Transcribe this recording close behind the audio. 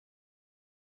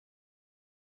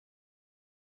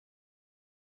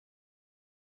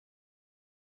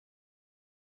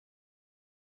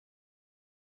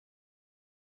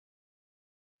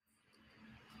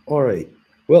All right.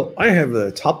 Well, I have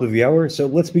the top of the hour, so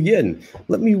let's begin.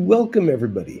 Let me welcome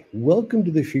everybody. Welcome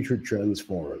to the Future Trends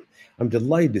Forum. I'm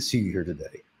delighted to see you here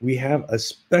today. We have a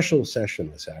special session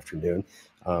this afternoon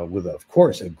with, of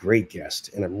course, a great guest,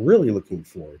 and I'm really looking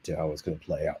forward to how it's going to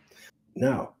play out.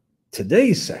 Now,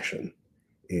 today's session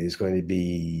is going to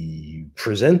be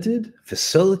presented,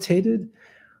 facilitated,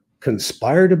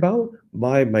 conspired about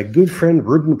by my good friend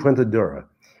Ruben Puentedura.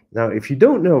 Now, if you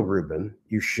don't know Ruben,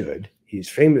 you should. He's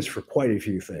famous for quite a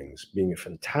few things, being a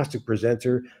fantastic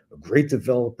presenter, a great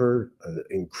developer, an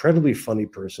incredibly funny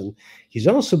person. He's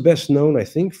also best known, I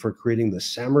think, for creating the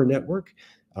SAMR network,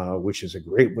 which is a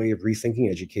great way of rethinking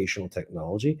educational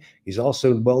technology. He's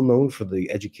also well known for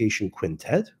the Education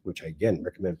Quintet, which I, again,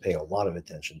 recommend paying a lot of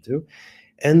attention to.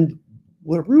 And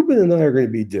what Ruben and I are going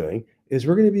to be doing is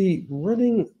we're going to be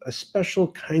running a special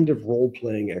kind of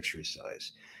role-playing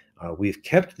exercise. We've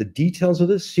kept the details of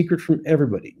this secret from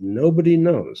everybody. Nobody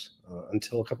knows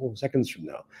until a couple of seconds from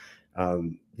now.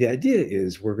 The idea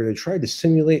is we're going to try to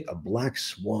simulate a Black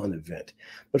Swan event.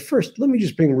 But first, let me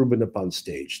just bring Ruben up on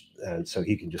stage, and so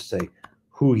he can just say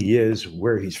who he is,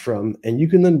 where he's from, and you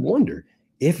can then wonder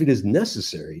if it is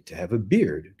necessary to have a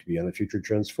beard to be on the Future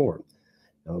Trends Forum.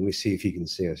 Now, let me see if he can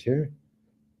see us here.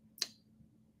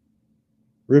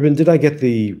 Ruben, did I get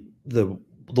the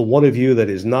one of you that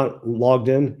is not logged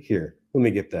in? Here, let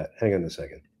me get that. Hang on a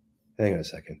second. Hang on a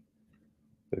second.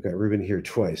 We've got Ruben here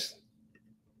twice.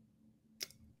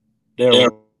 There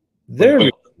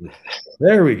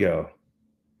we go.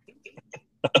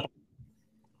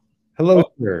 Hello,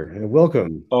 sir, and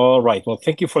welcome. All right. Well,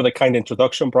 thank you for the kind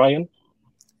introduction, Bryan.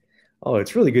 Oh,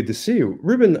 it's really good to see you.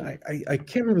 Ruben, I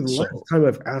can't remember the last time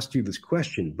I've asked you this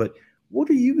question, but what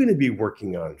are you going to be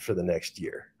working on for the next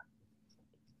year?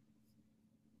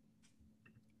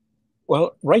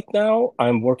 Well, right now,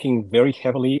 I'm working very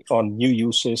heavily on new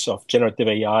uses of generative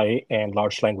AI and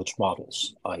large language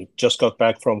models. I just got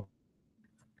back from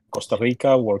Costa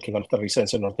Rica working on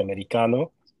Terricense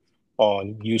Norteamericano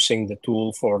on using the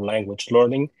tool for language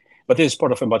learning. But this is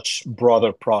part of a much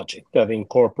broader project that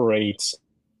incorporates,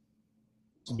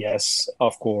 yes,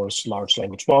 of course, large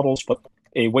language models, but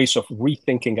ways of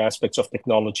rethinking aspects of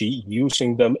technology,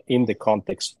 using them in the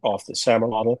context of the SAMR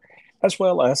model, as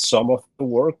well as some of the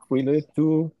work related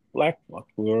to what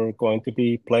we're going to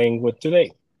be playing with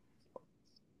today.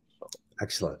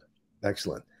 Excellent.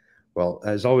 Excellent. Well,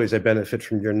 as always, I benefit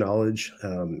from your knowledge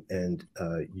and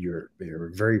your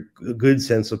very good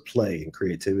sense of play and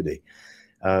creativity.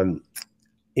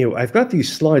 I've got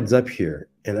these slides up here,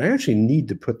 and I actually need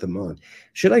to put them on.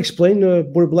 Should I explain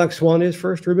what a Black Swan is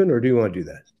first, Ruben, or do you want to do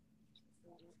that?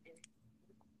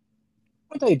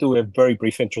 Why don't I do a very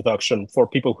brief introduction for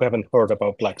people who haven't heard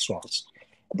about Black Swans?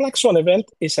 A Black Swan event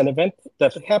is an event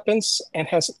that happens and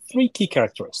has three key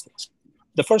characteristics.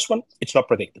 The first one, it's not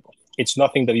predictable. It's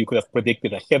nothing that you could have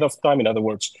predicted ahead of time. In other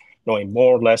words, knowing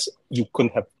more or less, you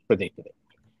couldn't have predicted it.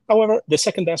 However, the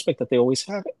second aspect that they always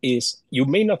have is you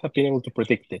may not have been able to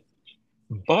predict it,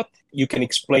 but you can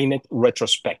explain it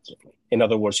retrospectively. In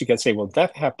other words, you can say, well,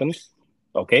 that happened.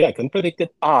 Okay, I couldn't predict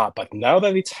it. But now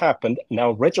that it's happened,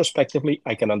 now retrospectively,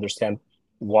 I can understand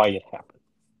why it happened.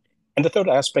 And the third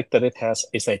aspect that it has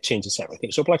is that it changes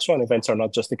everything. So Black Swan events are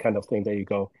not just the kind of thing that you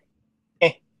go,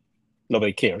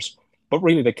 nobody cares, but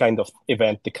really the kind of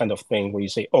event, the kind of thing where you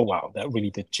say, oh, wow, that really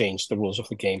did change the rules of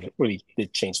the game. It really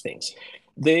did change things.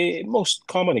 The most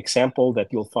common example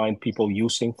that you'll find people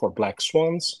using for Black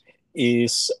Swans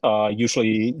is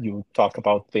usually you talk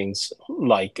about things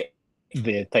like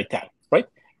the Titanic, right?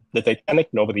 The Titanic,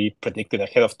 nobody predicted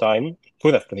ahead of time,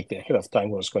 could have predicted ahead of time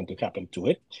what was going to happen to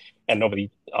it. And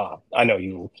nobody, I know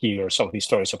you hear some of these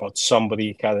stories about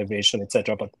somebody had a vision,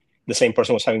 etc., but the same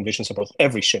person was having visions about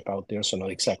every ship out there, so not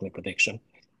exactly a prediction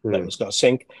that it was going to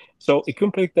sink. So it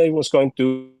couldn't predict that it was going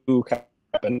to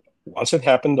happen. Once it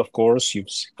happened, of course, you've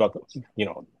got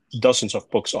dozens of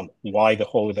books on why the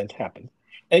whole event happened.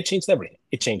 And it changed everything.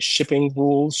 It changed shipping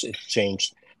rules. It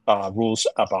changed rules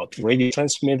about radio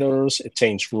transmitters. It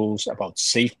changed rules about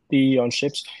safety on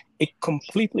ships. It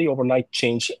completely overnight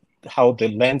changed how the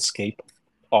landscape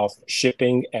of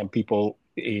shipping and people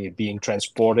being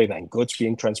transported and goods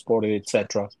being transported,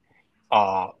 etc.,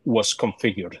 was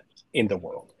configured in the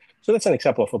world. So that's an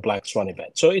example of a Black Swan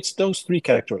event. So it's those three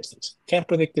characteristics. Can't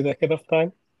predict it ahead of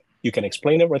time. You can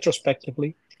explain it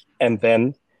retrospectively. And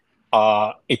then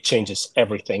it changes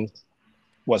everything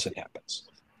once it happens.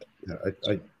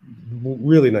 Yeah,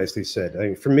 really nicely said. I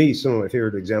mean, for me, some of my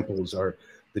favorite examples are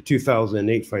the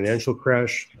 2008 financial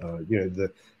crash,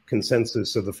 the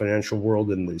consensus of the financial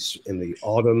world in the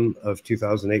autumn of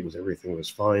 2008 was everything was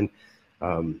fine.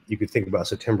 You could think about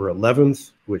September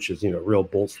 11th, which is, real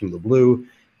bolts from the blue.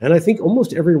 And I think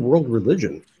almost every world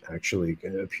religion actually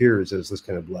appears as this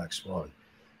kind of black swan.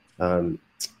 In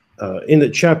the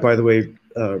chat, by the way,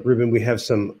 Ruben, we have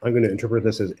some, I'm going to interpret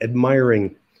this as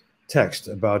admiring text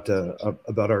about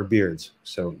our beards.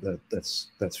 So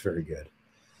that's very good.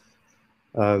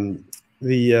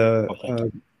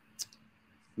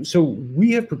 So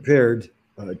we have prepared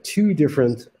two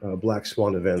different Black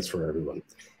Swan events for everyone.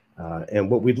 And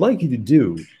what we'd like you to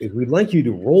do is we'd like you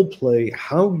to role play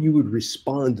how you would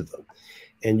respond to them.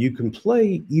 And you can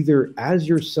play either as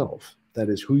yourself, that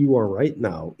is who you are right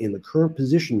now in the current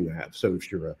position you have. So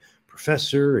if you're a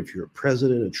professor, if you're a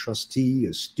president, a trustee,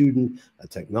 a student, a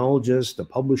technologist, a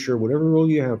publisher, whatever role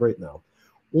you have right now,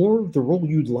 or the role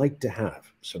you'd like to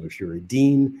have. So if you're a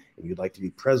dean and you'd like to be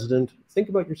president, think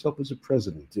about yourself as a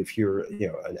president. If you're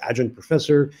an adjunct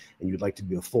professor and you'd like to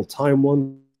be a full-time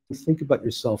one, think about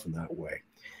yourself in that way.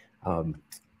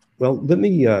 Well, let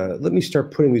me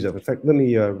start putting these up. In fact, let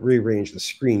me rearrange the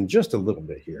screen just a little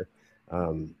bit here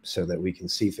so that we can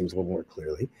see things a little more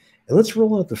clearly. And let's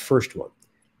roll out the first one.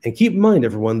 And keep in mind,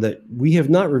 everyone, that we have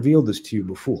not revealed this to you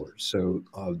before. So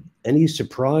any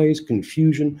surprise,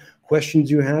 confusion,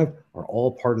 questions you have are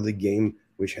all part of the game,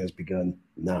 which has begun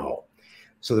now.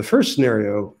 So the first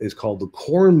scenario is called the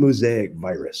corn mosaic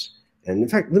virus. And in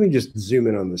fact, let me just zoom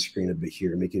in on the screen a bit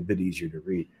here and make it a bit easier to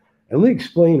read. And let me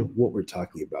explain what we're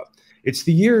talking about. It's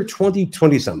the year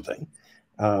 2020-something,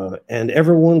 and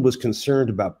everyone was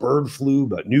concerned about bird flu,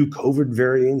 about new COVID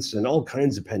variants, and all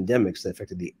kinds of pandemics that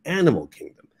affected the animal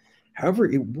kingdom. However,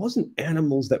 it wasn't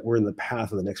animals that were in the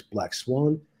path of the next black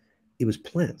swan, it was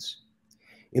plants.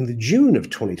 In the June of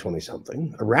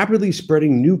 2020-something, a rapidly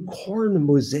spreading new corn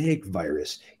mosaic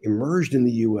virus emerged in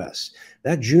the US.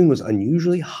 That June was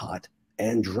unusually hot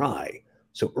and dry,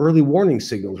 so early warning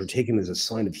signals were taken as a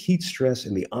sign of heat stress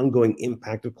and the ongoing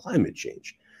impact of climate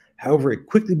change. However, it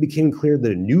quickly became clear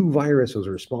that a new virus was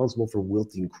responsible for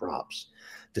wilting crops.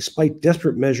 Despite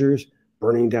desperate measures,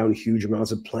 burning down huge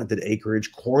amounts of planted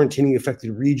acreage, quarantining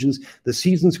affected regions, the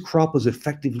season's crop was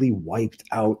effectively wiped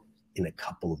out in a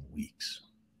couple of weeks.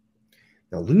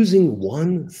 Now, losing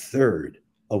 1/3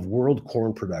 of world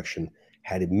corn production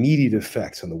had immediate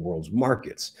effects on the world's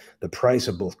markets. The price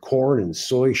of both corn and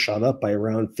soy shot up by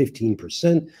around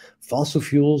 15%. Fossil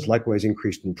fuels likewise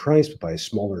increased in price, but by a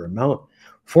smaller amount.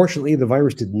 Fortunately, the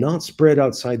virus did not spread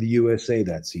outside the USA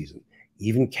that season.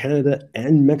 Even Canada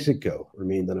and Mexico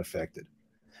remained unaffected.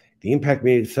 The impact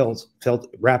made it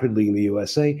felt rapidly in the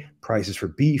USA. Prices for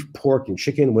beef, pork, and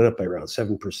chicken went up by around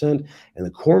 7%, and the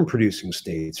corn-producing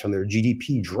states from their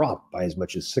GDP dropped by as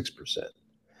much as 6%.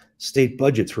 State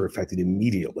budgets were affected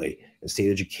immediately, and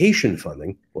state education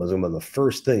funding was one of the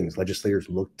first things legislators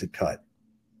looked to cut.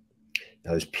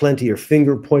 Now, there's plenty of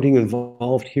finger-pointing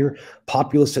involved here.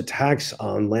 Populist attacks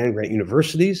on land-grant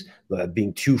universities,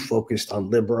 being too focused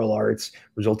on liberal arts,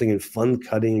 resulting in fund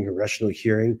cutting and congressional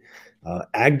hearing.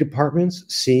 Ag departments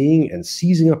seeing and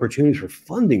seizing opportunities for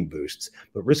funding boosts,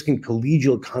 but risking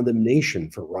collegial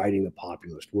condemnation for riding the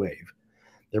populist wave.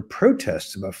 There are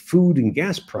protests about food and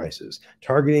gas prices,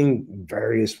 targeting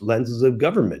various lenses of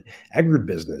government,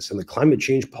 agribusiness, and the climate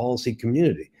change policy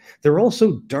community. There are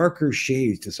also darker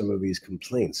shades to some of these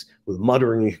complaints, with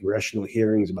muttering in congressional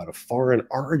hearings about a foreign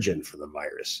origin for the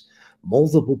virus.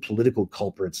 Multiple political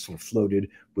culprits were floated,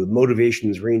 with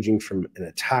motivations ranging from an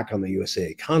attack on the USA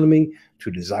economy to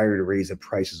a desire to raise the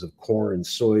prices of corn and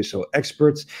soy, so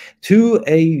experts, to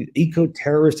an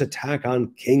eco-terrorist attack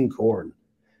on King Corn.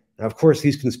 Now, of course,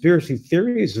 these conspiracy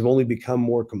theories have only become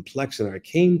more complex and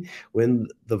arcane when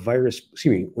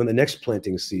when the next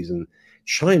planting season,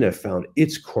 China found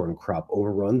its corn crop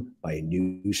overrun by a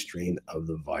new strain of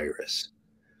the virus.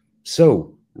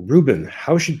 So, Ruben,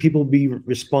 how should people be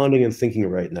responding and thinking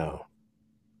right now?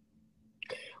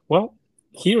 Well,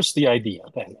 here's the idea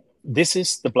then. This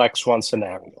is the Black Swan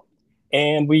scenario.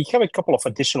 And we have a couple of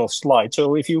additional slides.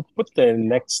 So if you put the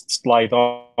next slide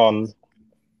on,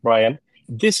 Bryan,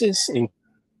 this is, in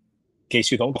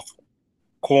case you don't know,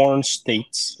 corn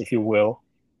states, if you will,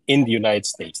 in the United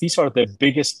States. These are the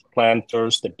biggest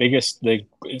planters, the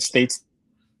states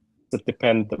that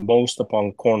depend the most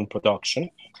upon corn production.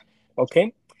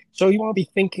 Okay, so you want to be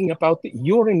thinking about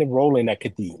you're in a role in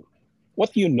academia.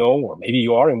 What do you know, or maybe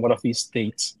you are in one of these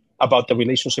states, about the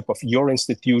relationship of your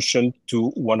institution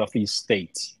to one of these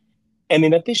states? And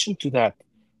in addition to that,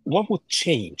 what would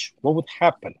change? What would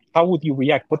happen? How would you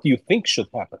react? What do you think should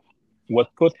happen?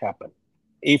 What could happen?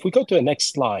 If we go to the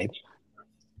next slide,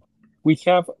 we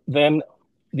have then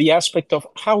the aspect of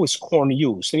how is corn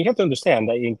used. And you have to understand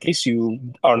that in case you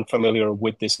aren't familiar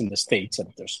with this in the States,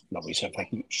 and there's no reason in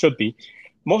fact you should be,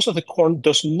 most of the corn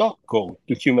does not go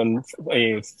to human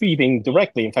feeding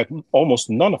directly. In fact, almost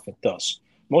none of it does.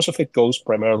 Most of it goes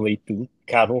primarily to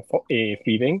cattle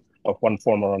feeding of one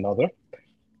form or another.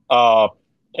 Uh,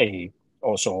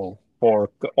 Also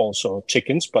pork, also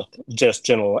chickens, but just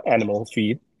general animal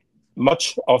feed.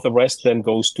 Much of the rest then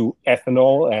goes to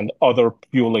ethanol and other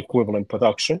fuel equivalent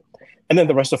production. And then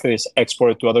the rest of it is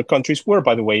exported to other countries, where,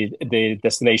 by the way, the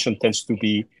destination tends to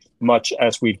be much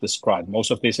as we've described. Most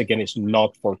of this, again, is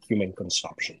not for human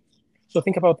consumption. So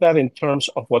think about that in terms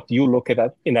of what you look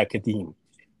at in academia,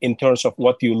 in terms of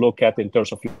what you look at in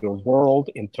terms of your world,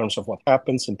 in terms of what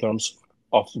happens, in terms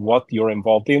of what you're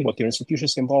involved in, what your institution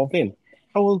is involved in.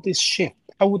 How will this shift?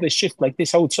 How will they shift like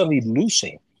this? How would suddenly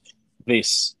losing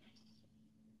this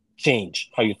change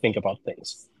how you think about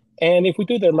things? And if we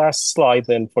do the last slide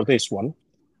then for this one,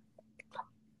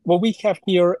 what we have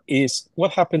here is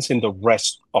what happens in the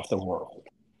rest of the world.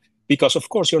 Because of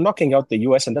course you're knocking out the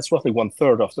US, and that's roughly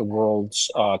 1/3 of the world's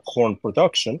corn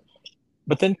production.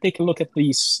 But then take a look at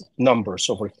these numbers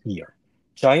over here.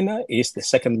 China is the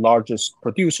second largest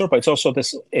producer, but it's also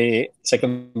the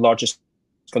second largest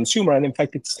consumer. And in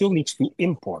fact, it still needs to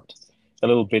import a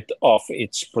little bit of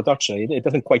its production. It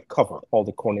doesn't quite cover all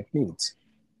the corn it needs.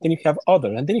 Then you have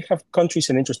other, and then you have countries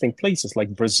in interesting places,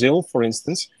 like Brazil, for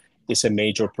instance, is a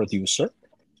major producer.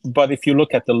 But if you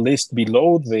look at the list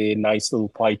below the nice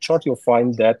little pie chart, you'll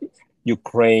find that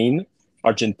Ukraine,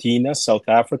 Argentina, South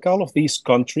Africa, all of these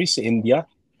countries, India,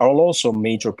 are also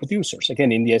major producers.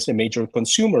 Again, India is a major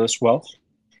consumer as well,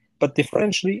 but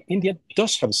differentially, India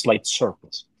does have a slight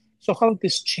surplus. So how did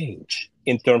this change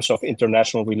in terms of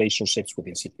international relationships with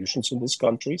institutions in these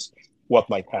countries? What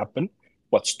might happen?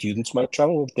 What students might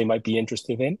travel, what they might be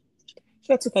interested in? So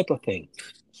that's the type of thing.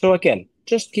 So again,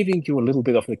 just giving you a little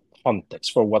bit of the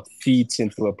context for what feeds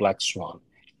into a black swan.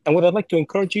 And what I'd like to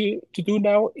encourage you to do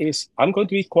now is I'm going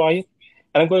to be quiet,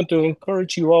 and I'm going to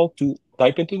encourage you all to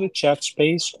type into the chat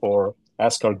space or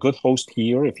ask our good host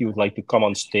here if you would like to come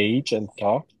on stage and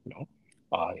talk.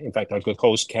 In fact, our good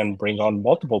host can bring on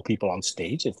multiple people on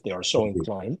stage if they are so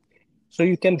inclined. So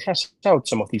you can hash out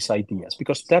some of these ideas,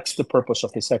 because that's the purpose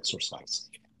of this exercise.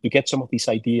 To get some of these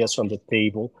ideas on the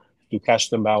table, to hash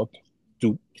them out,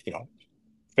 to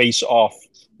face off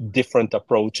different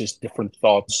approaches, different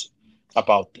thoughts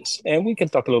about this. And we can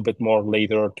talk a little bit more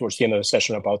later towards the end of the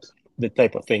session about the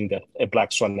type of thing that a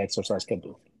black swan exercise can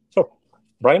do. So,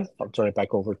 Bryan, I'll turn it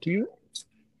back over to you.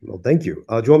 Well, thank you.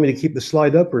 Do you want me to keep the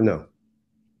slide up or no?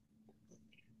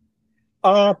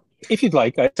 If you'd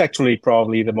like, it's actually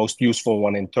probably the most useful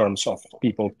one in terms of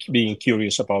people being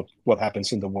curious about what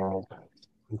happens in the world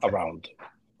around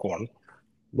corn.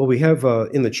 Well, we have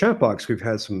in the chat box, we've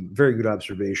had some very good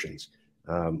observations.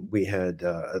 We had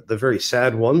the very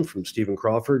sad one from Stephen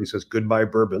Crawford. He says, "Goodbye,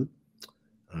 bourbon,"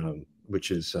 which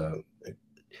is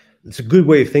it's a good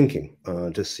way of thinking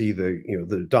to see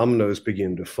the dominoes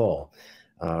begin to fall.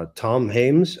 Tom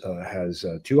Hames has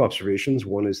two observations.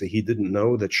 One is that he didn't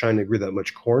know that China grew that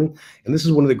much corn. And this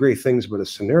is one of the great things about a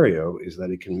scenario, is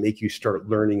that it can make you start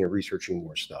learning and researching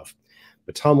more stuff.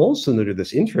 But Tom also noted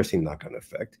this interesting knock-on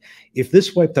effect. If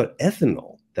this wiped out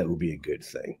ethanol, that would be a good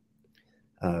thing.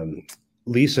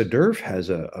 Lisa Durf has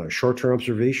a short-term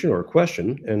observation or a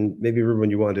question, and maybe,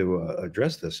 Ruben, you want to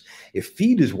address this. If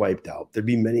feed is wiped out, there'd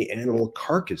be many animal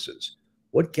carcasses.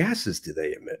 What gases do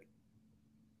they emit?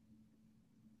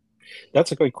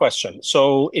 That's a great question.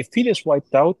 So if feed is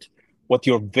wiped out, what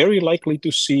you're very likely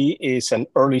to see is an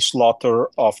early slaughter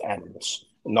of animals.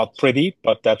 Not pretty,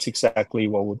 but that's exactly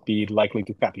what would be likely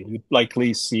to happen. You'd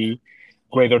likely see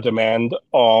greater demand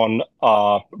on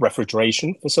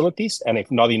refrigeration facilities, and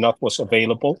if not enough was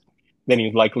available, then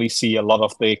you'd likely see a lot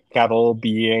of the cattle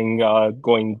being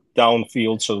going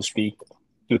downfield, so to speak,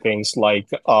 to things like,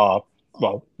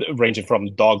 ranging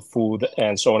from dog food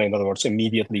and so on. In other words,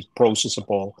 immediately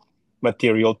processable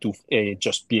material to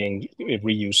just being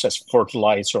reused as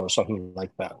fertilizer or something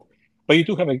like that. But you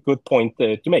do have a good point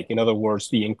to make. In other words,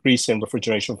 the increase in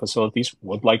refrigeration facilities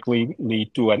would likely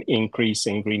lead to an increase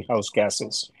in greenhouse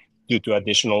gases due to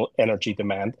additional energy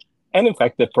demand. And in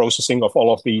fact, the processing of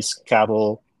all of these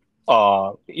cattle,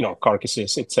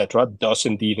 carcasses, etc., does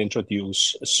indeed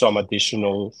introduce some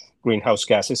additional greenhouse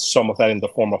gases, some of that in the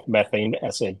form of methane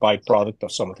as a byproduct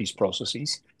of some of these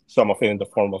processes, some of it in the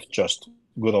form of just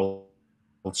good old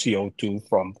CO2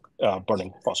 from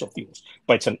burning fossil fuels.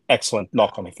 But it's an excellent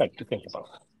knock-on effect to think about.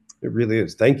 It really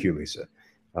is. Thank you, Lisa.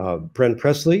 Brent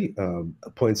Presley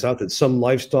points out that some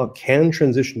livestock can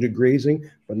transition to grazing,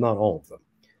 but not all of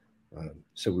them.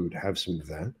 So we would have some of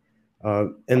that.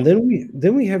 And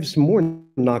then we have some more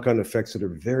knock-on effects that are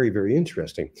very, very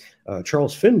interesting.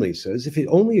 Charles Finley says, if it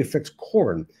only affects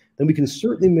corn, then we can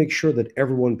certainly make sure that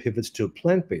everyone pivots to a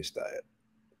plant-based diet.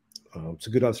 It's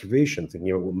a good observation,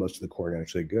 thinking about what most of the corn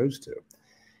actually goes to.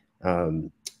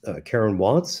 Karen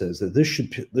Watts says that this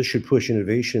should push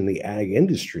innovation in the ag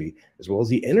industry as well as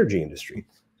the energy industry.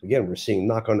 So again, we're seeing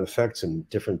knock-on effects in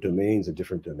different domains and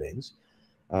different domains.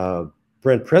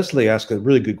 Brent Presley asked a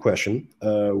really good question.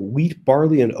 Wheat,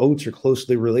 barley, and oats are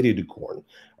closely related to corn.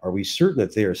 Are we certain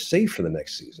that they are safe for the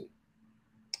next season?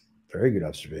 Very good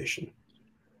observation.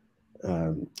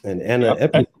 And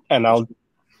Anna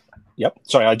Yep.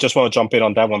 Sorry, I just want to jump in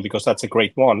on that one because that's a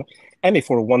great one. And if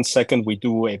for 1 second we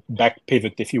do a back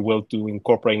pivot, if you will, to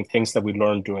incorporating things that we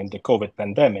learned during the COVID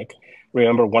pandemic,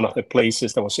 remember one of the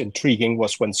places that was intriguing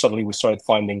was when suddenly we started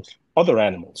finding other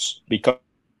animals becoming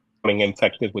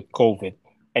infected with COVID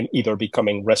and either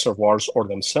becoming reservoirs or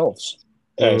themselves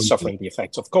suffering the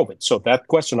effects of COVID. So that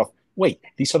question of, wait,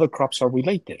 these other crops are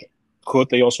related. Could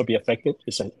they also be affected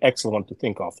is an excellent one to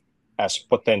think of as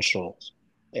potential,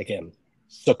 again,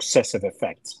 successive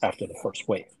effects after the first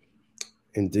wave.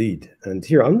 Indeed. And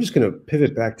here, I'm just going to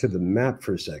pivot back to the map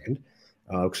for a second,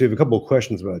 because we have a couple of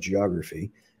questions about geography.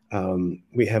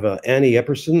 We have Annie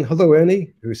Epperson. Hello,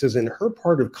 Annie, who says in her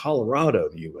part of Colorado,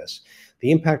 the U.S.,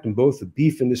 the impact on both the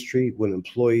beef industry which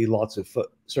employs lots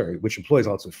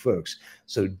of folks,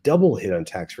 so double hit on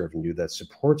tax revenue that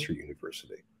supports her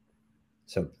university.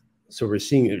 So we're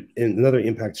seeing another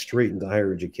impact straight into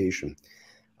higher education.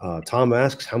 Tom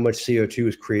asks how much CO2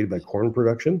 is created by corn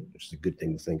production, which is a good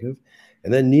thing to think of.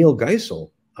 And then Neil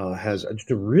Geisel has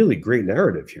just a really great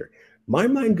narrative here. My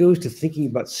mind goes to thinking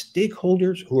about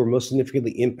stakeholders who are most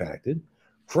significantly impacted,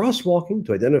 crosswalking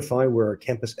to identify where our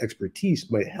campus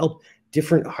expertise might help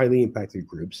different highly impacted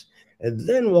groups, and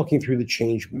then walking through the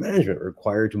change management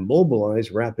required to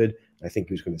mobilize rapid, I think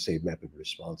he was going to say rapid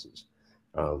responses,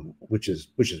 which is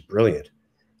brilliant.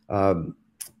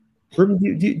 Ruben,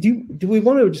 do we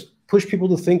want to just push people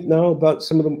to think now about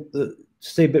some of the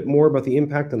say a bit more about the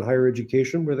impact on higher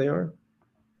education where they are?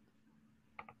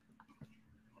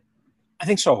 I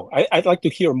think so. I'd like to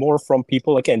hear more from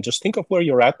people. Again, just think of where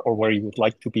you're at or where you would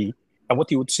like to be and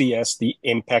what you would see as the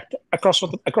impact across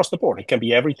the board. It can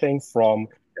be everything from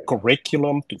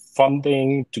curriculum to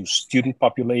funding to student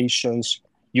populations,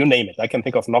 you name it. I can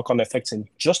think of knock-on effects in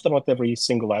just about every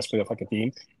single aspect of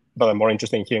academia, but I'm more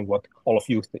interested in hearing what all of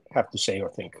you have to say or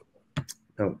think.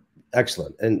 Oh,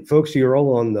 excellent. And folks, you're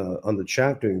all on the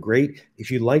chat, doing great. If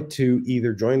you'd like to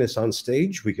either join us on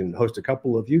stage, we can host a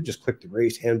couple of you. Just click the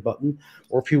raise hand button.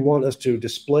 Or if you want us to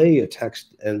display a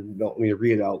text and want me to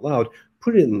read it out loud,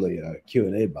 put it in the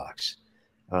Q&A box.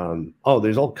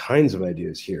 There's all kinds of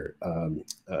ideas here.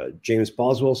 James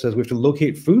Boswell says we have to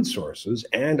locate food sources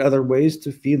and other ways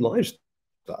to feed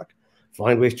livestock,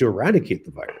 find ways to eradicate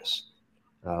the virus.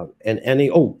 And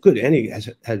Annie has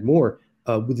had more.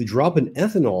 With the drop in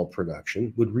ethanol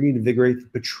production, would reinvigorate the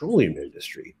petroleum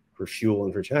industry for fuel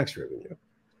and for tax revenue.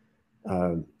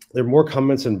 There are more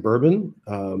comments on bourbon,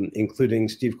 including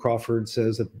Steve Crawford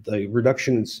says that the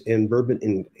reductions in bourbon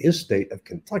in his state of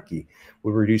Kentucky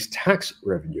would reduce tax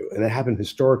revenue. And that happened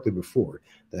historically before.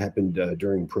 That happened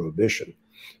during Prohibition.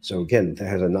 So again, that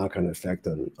has a knock-on effect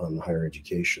on higher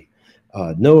education.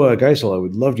 Noah Geisel, I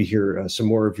would love to hear some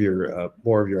more of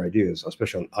your ideas,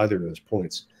 especially on either of those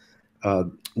points.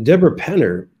 Deborah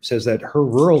Penner says that her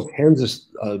rural Kansas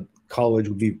college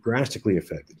would be drastically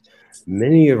affected.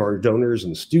 Many of our donors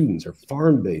and students are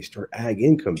farm-based or ag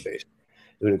income-based.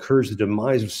 It would encourage the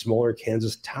demise of smaller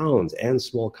Kansas towns and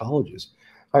small colleges.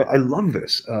 I love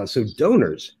this. So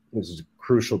donors, this is a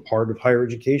crucial part of higher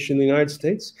education in the United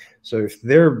States. So if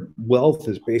their wealth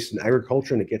is based in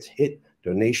agriculture and it gets hit,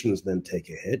 donations then take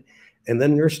a hit. And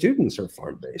then their students are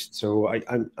farm-based. So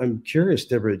I'm curious,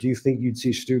 Deborah, do you think you'd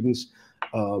see students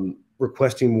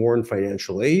requesting more in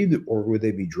financial aid, or would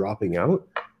they be dropping out?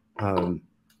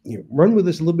 Run with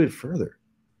this a little bit further.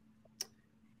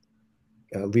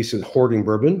 Lisa's hoarding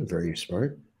bourbon, very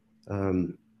smart.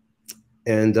 And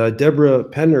Deborah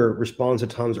Penner responds to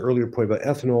Tom's earlier point about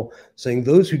ethanol, saying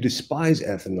those who despise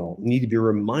ethanol need to be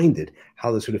reminded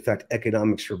how this would affect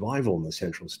economic survival in the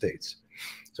central states.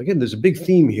 So again, there's a big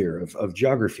theme here of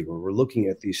geography where we're looking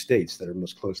at these states that are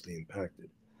most closely impacted.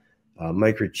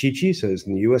 Mike Richichi says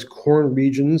in the U.S. corn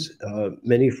regions,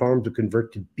 many farms will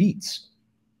convert to beets.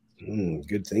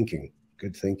 Good thinking.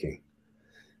 Good thinking.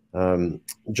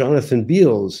 Jonathan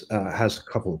Beals has a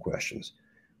couple of questions.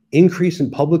 Increase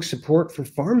in public support for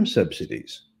farm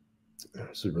subsidies.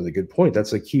 That's a really good point.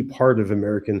 That's a key part of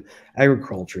American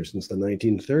agriculture since the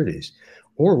 1930s.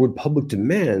 Or would public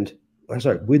demand,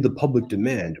 would the public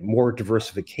demand more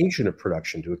diversification of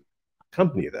production to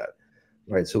accompany that?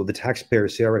 Right. So the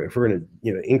taxpayers say, all right, if we're going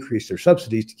to, increase their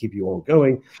subsidies to keep you all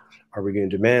going, are we going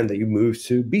to demand that you move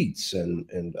to beets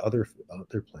and other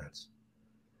plants?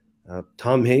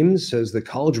 Tom Hames says the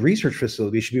college research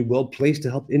facility should be well placed to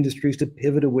help industries to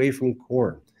pivot away from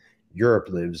corn. Europe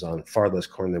lives on far less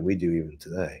corn than we do even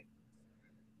today.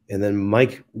 And then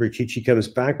Mike Rikichi comes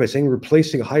back by saying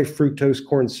replacing high fructose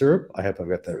corn syrup, I hope I've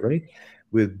got that right,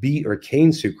 with beet or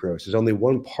cane sucrose is only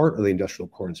one part of the industrial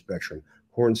corn spectrum.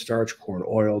 Cornstarch, corn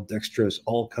oil, dextrose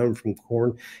all come from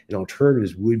corn, and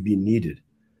alternatives would be needed.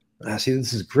 See,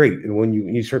 this is great. And when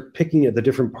you start picking at the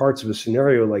different parts of a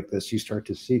scenario like this, you start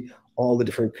to see all the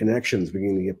different connections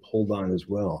beginning to get pulled on as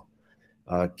well.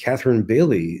 Catherine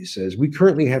Bailey says, we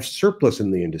currently have surplus in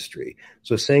the industry,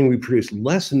 so saying we produce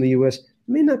less in the U.S.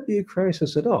 may not be a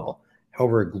crisis at all.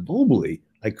 However, globally,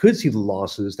 I could see the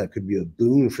losses that could be a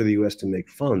boon for the U.S. to make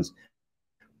funds,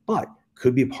 but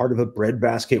could be part of a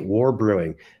breadbasket war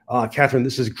brewing. Catherine,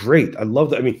 this is great. I love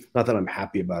that. I mean, not that I'm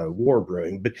happy about a war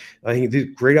brewing, but I think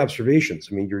these great observations.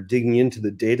 I mean, you're digging into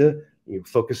the data, you're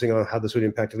focusing on how this would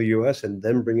impact the U.S. and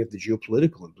then bring up the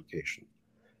geopolitical implication.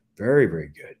 Very, very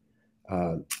good.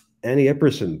 Annie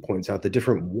Epperson points out the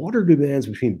different water demands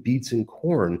between beets and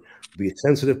corn will be a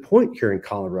sensitive point here in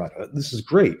Colorado. This is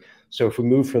great. So if we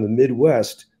move from the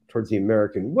Midwest towards the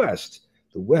American West,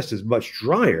 the West is much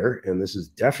drier, and this is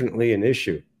definitely an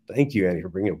issue. Thank you, Annie, for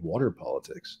bringing up water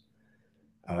politics.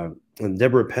 And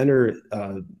Deborah Penner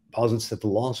posits that the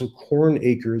loss of corn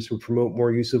acres would promote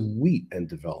more use of wheat and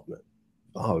development.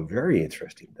 Oh, very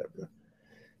interesting, Deborah.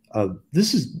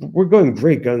 We're going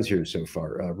great guns here so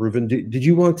far. Ruben, did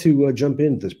you want to jump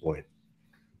in at this point?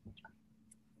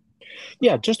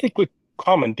 Yeah, just a quick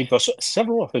comment, because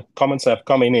several of the comments that have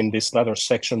come in this latter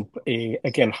section,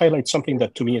 again, highlight something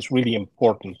that to me is really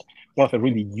important. One of the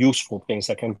really useful things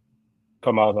that can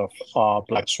come out of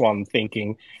Black Swan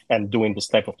thinking and doing this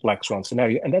type of Black Swan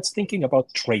scenario, and that's thinking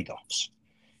about trade-offs.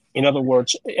 In other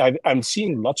words, I'm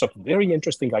seeing lots of very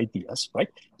interesting ideas, right?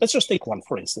 Let's just take one,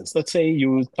 for instance. Let's say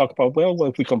you talk about, well,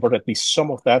 if we convert at least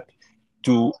some of that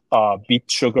to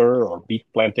beet sugar or beet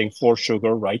planting for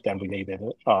sugar, right, and related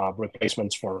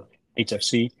replacements for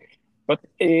HFC. But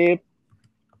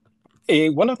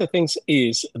one of the things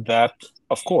is that,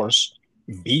 of course,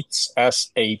 beets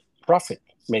as a profit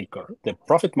maker, the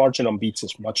profit margin on beets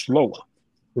is much lower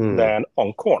than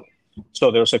on corn.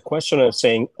 So there's a question of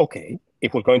saying, okay,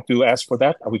 if we're going to ask for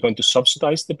that, are we going to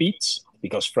subsidize the beets?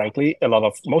 Because frankly,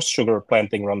 most sugar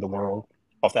planting around the world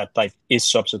of that type is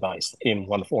subsidized in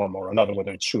one form or another,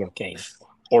 whether it's sugar cane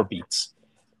or beets.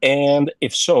 And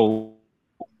if so,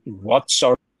 what's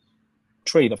our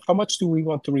trade-off? How much do we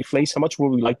want to replace? How much would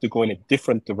we like to go in a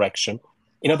different direction?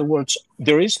 In other words,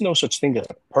 there is no such thing as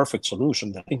a perfect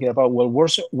solution. They're thinking about, well,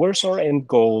 where's our end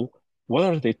goal? What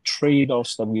are the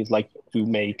trade-offs that we'd like to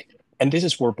make? And this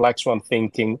is where Black Swan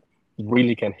thinking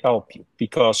really can help you,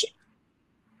 because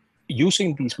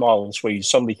using these models where you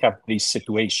suddenly have these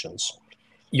situations,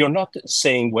 you're not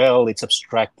saying, well, it's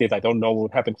abstracted, I don't know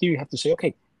what happened here. You have to say,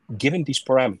 okay, given these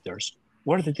parameters,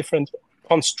 what are the different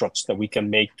constructs that we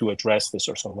can make to address this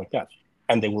or something like that?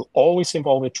 And they will always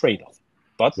involve a trade-off.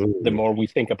 But the more we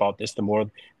think about this, the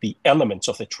more the elements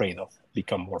of the trade-off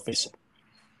become more visible.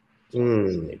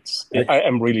 I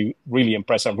am really, really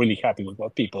impressed. I'm really happy with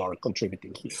what people are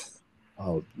contributing here.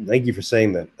 Oh, thank you for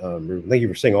saying that, Ruben. Thank you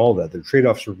for saying all that. The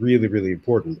trade-offs are really, really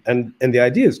important. And the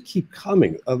ideas keep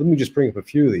coming. Let me just bring up a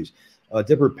few of these.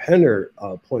 Deborah Penner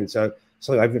points out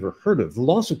something I've never heard of. The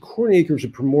loss of corn acres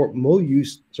would promote more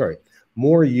use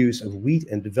of wheat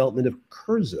and development of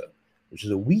curza, which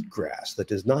is a wheatgrass that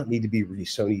does not need to be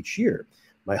resown each year.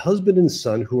 My husband and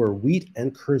son, who are wheat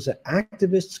and curza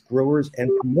activists, growers,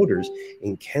 and promoters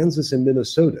in Kansas and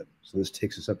Minnesota. So this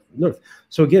takes us up north.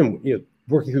 So again,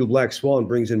 working through the Black Swan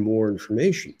brings in more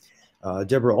information.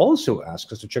 Deborah also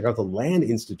asks us to check out the Land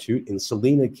Institute in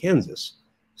Salina, Kansas.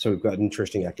 So we've got an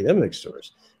interesting academic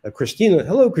source. Christina,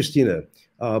 hello, Christina,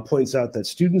 points out that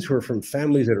students who are from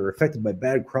families that are affected by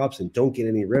bad crops and don't get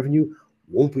any revenue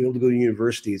won't be able to go to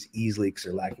university as easily because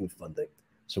they're lacking funding.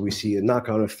 So we see a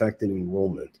knock-on effect in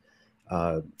enrollment.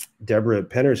 Deborah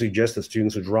Penner suggests that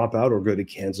students would drop out or go to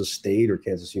Kansas State or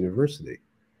Kansas University.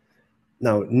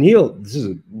 Now, Neil, this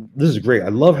is great. I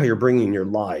love how you're bringing your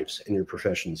lives and your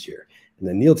professions here. And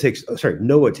then Noah takes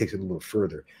it a little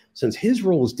further. Since his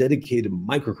role is dedicated to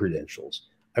micro-credentials,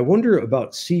 I wonder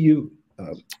about CU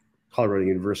Colorado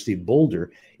University,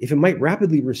 Boulder, if it might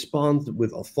rapidly respond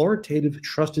with authoritative,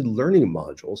 trusted learning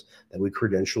modules that would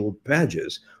credential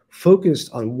badges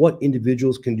focused on what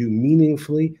individuals can do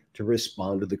meaningfully to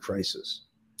respond to the crisis.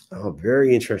 Oh,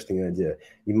 very interesting idea.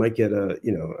 You might get a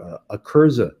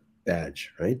Kurza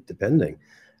badge, right? Depending.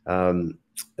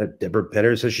 Deborah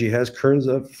Penner says she has kerns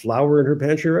of flour in her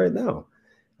pantry right now.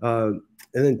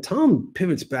 And then Tom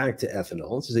pivots back to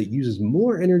ethanol and says it uses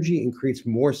more energy and creates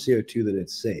more CO2 than it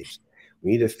saves.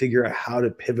 We need to figure out how to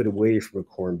pivot away from a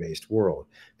corn-based world.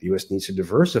 The U.S. needs to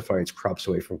diversify its crops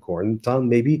away from corn. And Tom,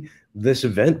 maybe this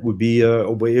event would be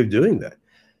a way of doing that.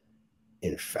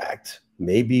 In fact,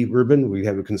 maybe, Ruben, we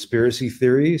have a conspiracy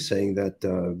theory saying that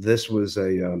this was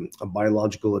a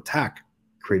biological attack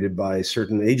created by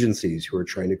certain agencies who are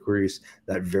trying to create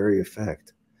that very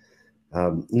effect.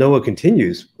 Noah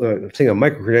continues, saying a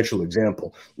micro-credential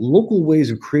example, local ways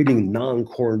of creating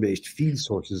non-corn-based feed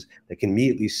sources that can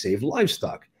immediately save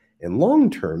livestock and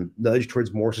long-term nudge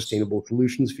towards more sustainable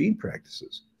solutions feed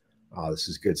practices. This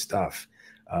is good stuff.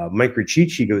 Mike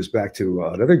Riccici goes back to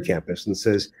another campus and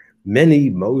says,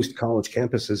 most college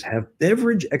campuses have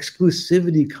beverage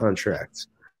exclusivity contracts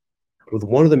with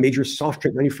one of the major soft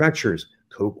drink manufacturers,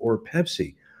 Coke or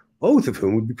Pepsi, both of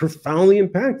whom would be profoundly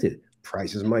impacted.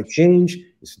 Prices might change,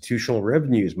 institutional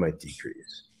revenues might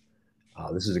decrease.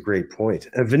 This is a great point.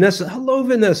 And Vanessa, hello,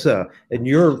 Vanessa. And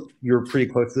you're pretty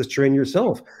close to this terrain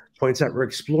yourself. Points out we're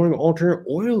exploring alternate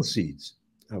oil seeds.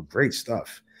 Oh, great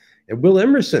stuff. And Will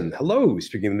Emerson, hello,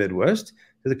 speaking of the Midwest,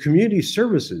 the community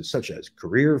services such as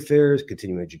career fairs,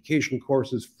 continuing education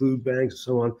courses, food banks, and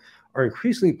so on, are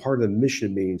increasingly part of the mission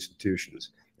of many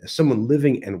institutions. As someone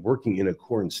living and working in a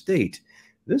corn state,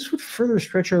 this would further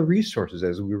stretch our resources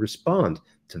as we respond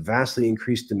to vastly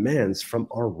increased demands from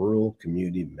our rural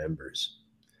community members.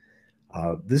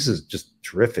 This is just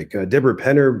terrific. Deborah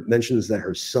Penner mentions that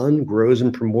her son grows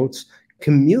and promotes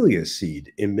camellia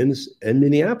seed in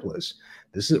Minneapolis.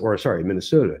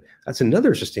 Minnesota. That's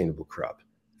another sustainable crop.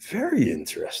 Very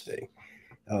interesting.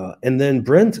 And then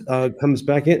Brent comes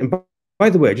back in. And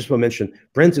by the way, I just want to mention,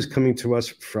 Brent is coming to us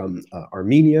from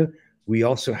Armenia. We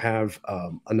also have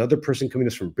another person coming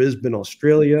to us from Brisbane,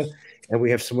 Australia, and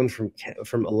we have someone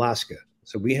from Alaska.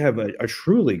 So we have a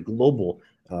truly global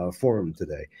forum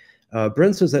today.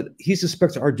 Brent says that he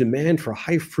suspects our demand for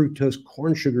high fructose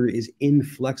corn sugar is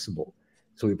inflexible.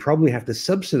 So we probably have to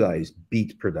subsidize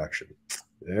beet production.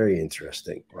 Very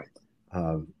interesting. Right.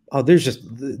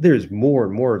 There's more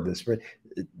and more of this. Right?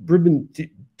 Ruben,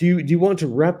 do you want to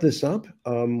wrap this up?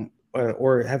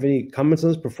 Or have any comments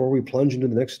on this before we plunge into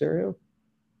the next scenario?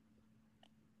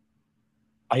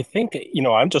 I think,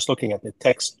 I'm just looking at the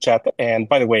text chat. And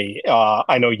by the way,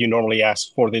 I know you normally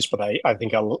ask for this, but I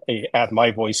think I'll add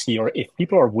my voice here. If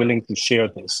people are willing to share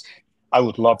this, I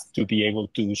would love to be able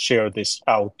to share this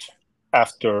out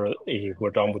after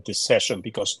we're done with this session,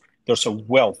 because there's a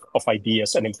wealth of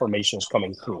ideas and information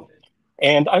coming through.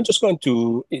 And I'm just going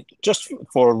to, just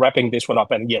for wrapping this one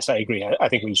up, and yes, I agree. I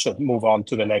think we should move on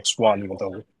to the next one, even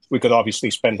though we could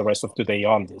obviously spend the rest of today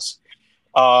on this.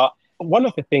 One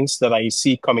of the things that I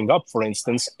see coming up, for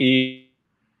instance, is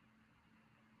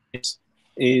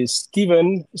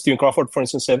Stephen Crawford, for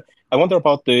instance, said, I wonder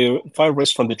about the fire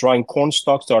risk from the drying corn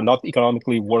stalks that are not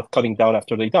economically worth cutting down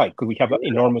after they die. Could we have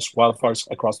enormous wildfires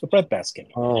across the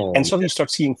breadbasket? And so you start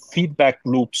seeing feedback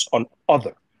loops on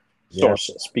other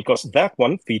sources, because that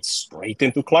one feeds straight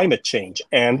into climate change.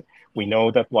 And we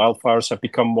know that wildfires have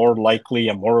become more likely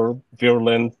and more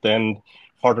virulent and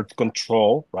harder to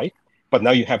control, right? But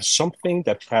now you have something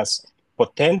that has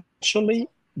potentially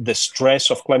the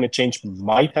stress of climate change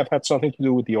might have had something to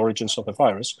do with the origins of the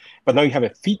virus, but now you have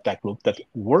a feedback loop that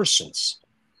worsens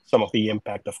some of the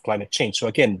impact of climate change. So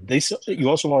again, you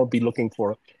also want to be looking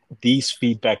for these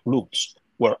feedback loops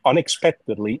where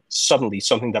unexpectedly, suddenly,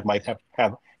 something that might have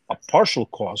had a partial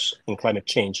cause in climate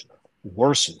change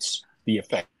worsens the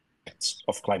effects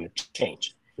of climate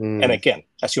change. And again,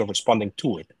 as you're responding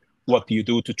to it, what do you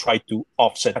do to try to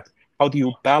offset? How do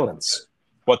you balance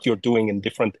what you're doing in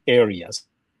different areas?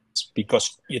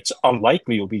 Because it's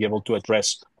unlikely you'll be able to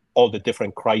address all the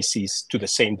different crises to the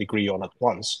same degree all at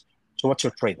once. So what's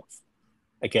your trade-off?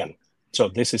 Again, so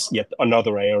this is yet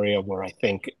another area where I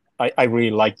think I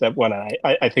really like that one.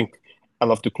 I think I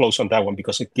love to close on that one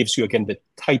because it gives you, again, the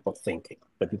type of thinking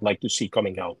that you'd like to see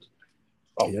coming out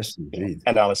of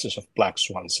analysis of Black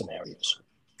Swan scenarios.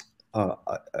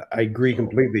 I agree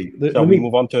completely. Shall we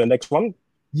move on to the next one?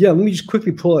 Yeah, let me just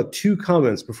quickly pull out two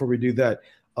comments before we do that.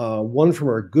 One from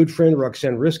our good friend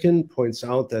Roxanne Riskin points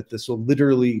out that this will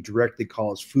literally directly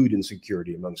cause food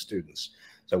insecurity among students.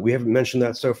 So we haven't mentioned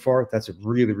that so far. That's a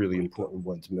really, really important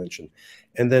one to mention.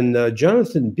 And then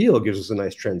Jonathan Beale gives us a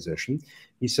nice transition.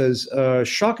 He says,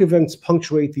 shock events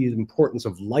punctuate the importance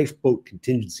of lifeboat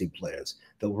contingency plans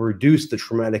that will reduce the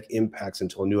traumatic impacts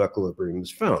until a new equilibrium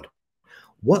is found.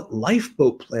 What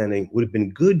lifeboat planning would have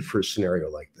been good for a scenario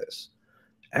like this?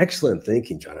 Excellent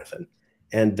thinking, Jonathan.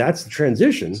 And that's the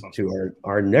transition to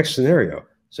our next scenario.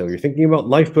 So you're thinking about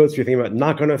lifeboats, you're thinking about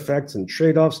knock-on effects and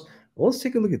trade-offs. Well, let's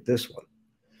take a look at this one.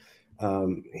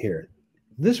 Here.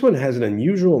 This one has an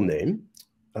unusual name.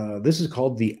 This is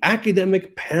called the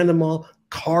Academic Panama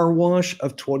Car Wash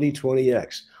of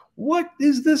 2020X. What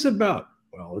is this about?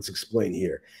 Well, let's explain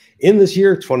here. In this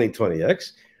year,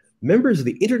 2020X, members of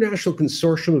the International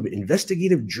Consortium of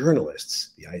Investigative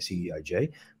Journalists, the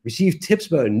ICIJ, received tips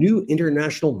about a new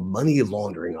international money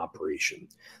laundering operation.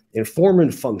 The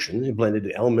informant function it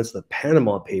blended elements of the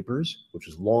Panama Papers, which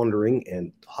was laundering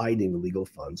and hiding illegal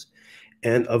funds,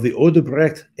 and of the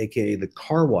Odebrecht, aka the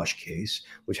car wash case,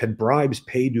 which had bribes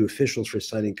paid to officials for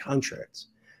signing contracts.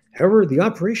 However, the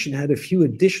operation had a few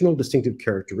additional distinctive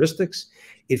characteristics.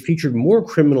 It featured more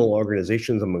criminal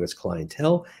organizations among its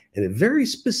clientele and a very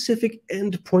specific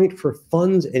endpoint for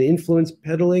funds and influence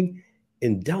peddling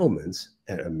endowments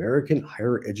at American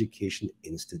higher education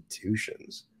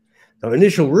institutions. Now,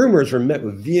 initial rumors were met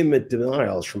with vehement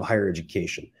denials from higher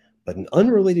education, but an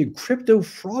unrelated crypto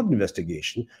fraud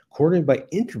investigation coordinated by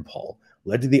Interpol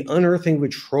led to the unearthing of a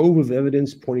trove of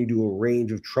evidence pointing to a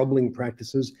range of troubling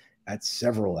practices at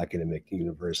several academic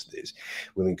universities.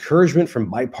 With encouragement from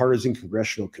bipartisan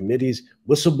congressional committees,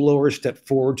 whistleblowers stepped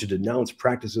forward to denounce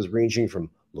practices ranging from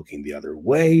looking the other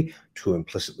way, to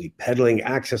implicitly peddling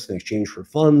access in exchange for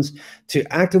funds, to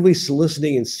actively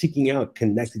soliciting and seeking out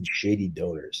connected shady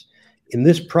donors. In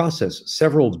this process,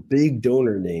 several big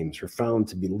donor names were found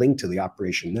to be linked to the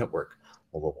operation network,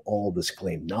 although all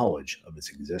disclaimed knowledge of its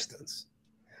existence.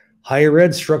 Higher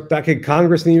Ed struck back at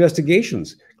Congress in the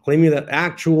investigations, claiming that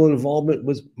actual involvement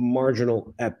was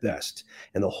marginal at best,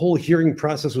 and the whole hearing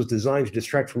process was designed to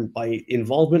distract by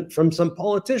involvement from some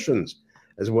politicians,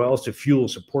 as well as to fuel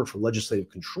support for legislative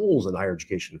controls on higher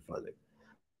education funding.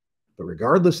 But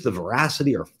regardless of the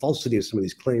veracity or falsity of some of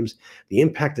these claims, the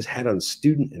impact it's had on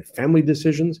student and family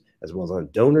decisions, as well as on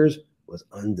donors, was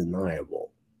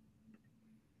undeniable.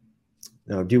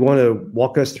 Now, do you want to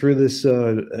walk us through this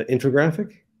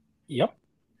infographic? Yep.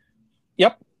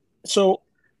 So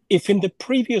if in the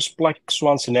previous Black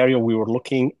Swan scenario, we were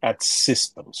looking at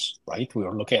systems, right? We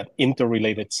were looking at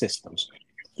interrelated systems.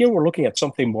 Here we're looking at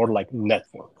something more like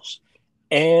networks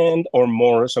or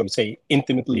more, so I would say,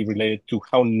 intimately related to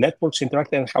how networks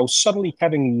interact and how suddenly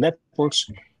having networks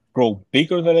grow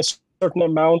bigger than a certain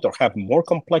amount or have more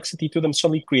complexity to them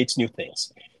suddenly creates new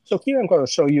things. So here I'm going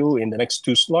to show you in the next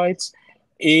two slides.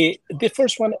 The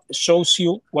first one shows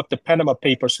you what the Panama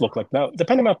Papers look like. Now, the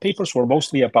Panama Papers were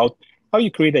mostly about how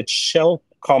you created shell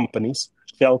companies,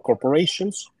 shell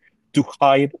corporations, to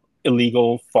hide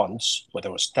illegal funds, whether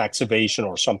it was tax evasion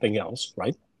or something else,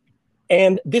 right?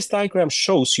 And this diagram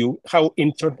shows you how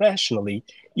internationally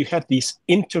you have these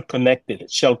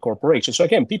interconnected shell corporations. So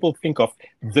again, people think of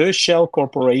the shell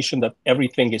corporation that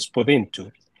everything is put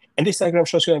into. And this diagram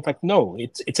shows you, in fact, no,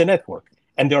 it's a network.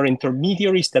 And there are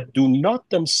intermediaries that do not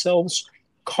themselves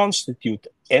constitute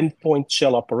endpoint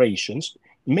shell operations,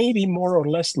 may be more or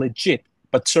less legit,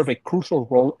 but serve a crucial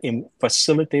role in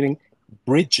facilitating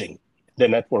bridging the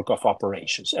network of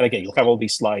operations. And again, you'll have all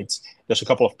these slides. There's a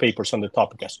couple of papers on the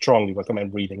topic. I strongly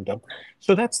recommend reading them.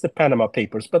 So that's the Panama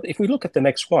Papers. But if we look at the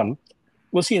next one,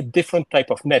 we'll see a different type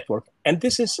of network. And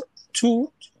this is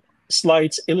two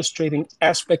slides illustrating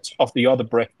aspects of the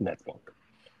Odebrecht network.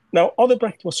 Now,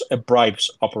 Odebrecht was a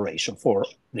bribes operation for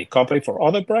the company, for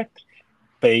Odebrecht,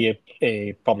 pay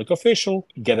a public official,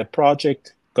 get a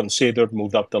project considered,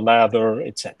 moved up the ladder,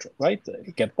 etc., right?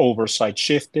 Get oversight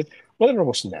shifted, whatever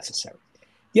was necessary.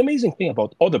 The amazing thing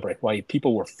about Odebrecht, why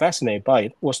people were fascinated by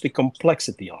it, was the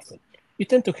complexity of it. You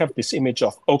tend to have this image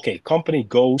of, okay, company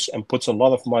goes and puts a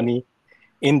lot of money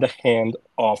in the hand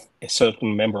of a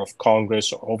certain member of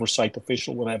Congress or oversight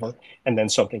official, whatever, and then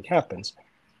something happens.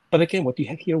 But again, what you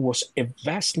had here was a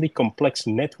vastly complex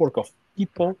network of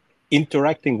people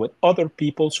interacting with other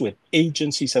peoples, with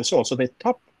agencies, and so on. So the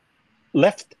top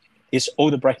left is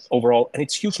Odebrecht overall, and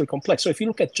it's hugely complex. So if you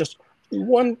look at just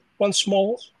one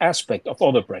small aspect of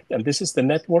Odebrecht, and this is the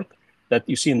network that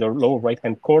you see in the lower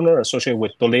right-hand corner associated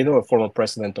with Toledo, a former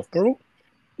president of Peru,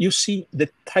 you see the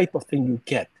type of thing you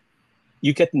get.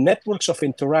 You get networks of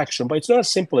interaction, but it's not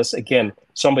as simple as, again,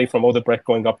 somebody from Odebrecht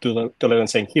going up to Toledo and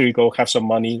saying, here you go, have some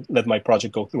money, let my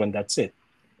project go through, and that's it.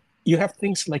 You have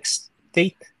things like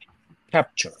state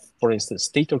capture. for instance,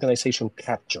 state organization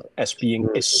capture as being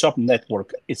a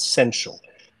sub-network essential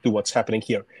to what's happening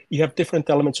here. You have different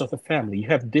elements of the family. You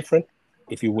have different,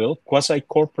 if you will,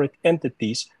 quasi-corporate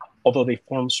entities, although they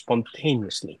form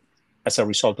spontaneously as a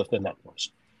result of the networks.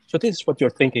 So this is what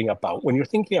you're thinking about. When you're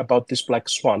thinking about this black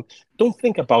swan, don't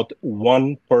think about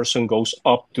one person goes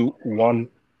up to one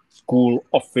school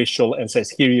official and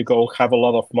says, here you go, have a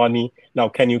lot of money. Now,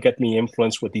 can you get me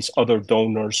influence with these other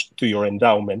donors to your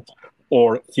endowment?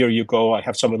 Or here you go, I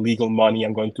have some illegal money.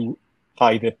 I'm going to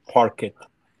hide it, park it,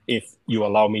 if you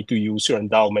allow me to use your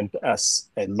endowment as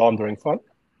a laundering fund.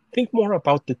 Think more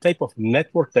about the type of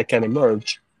network that can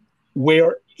emerge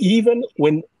where even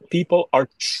when people are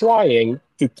trying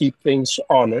to keep things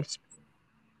honest,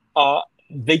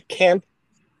 they can't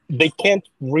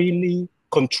really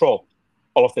control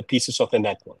all of the pieces of the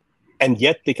network. And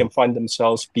yet they can find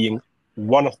themselves being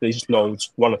one of these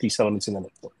nodes, one of these elements in the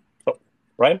network. So,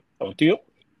 Bryan, over to you.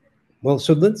 Well,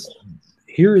 so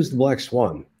here is the black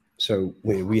swan. So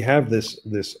we have this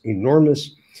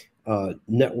enormous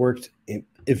networked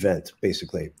event,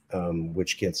 basically,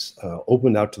 which gets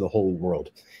opened out to the whole world.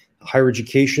 Higher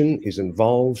education is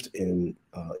involved in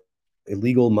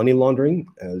illegal money laundering,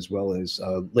 as well as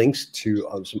links to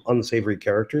some unsavory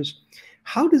characters.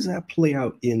 How does that play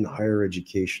out in higher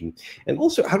education? And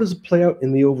also, how does it play out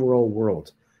in the overall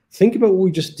world? Think about what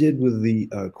we just did with the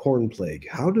corn plague.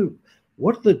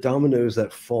 What are the dominoes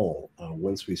that fall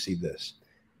once we see this?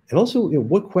 And also,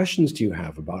 what questions do you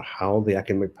have about how the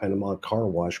academic Panama car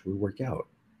wash would work out?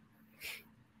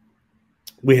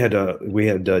 We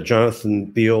had Jonathan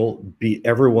Beale beat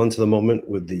everyone to the moment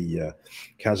with the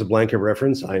Casablanca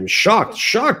reference. I'm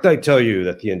shocked, I tell you,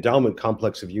 that the endowment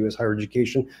complex of U.S. higher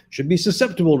education should be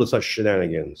susceptible to such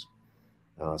shenanigans.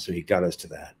 So he got us to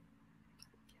that.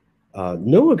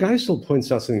 Noah Geisel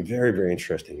points out something very, very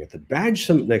interesting. At the Badge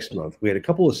Summit next month, we had a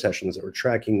couple of sessions that were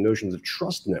tracking notions of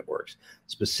trust networks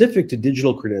specific to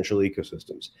digital credential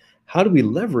ecosystems. How do we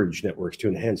leverage networks to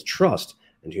enhance trust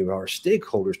and to allow our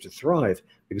stakeholders to thrive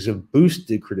because of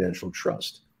boosted credential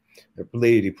trust?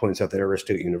 Related, he points out that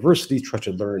Arizona State University's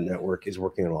Trusted Learn Network is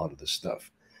working on a lot of this stuff.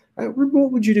 Ruben,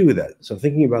 what would you do with that? So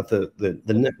thinking about the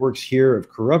networks here of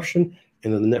corruption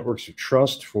and then the networks of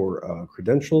trust for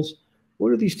credentials, what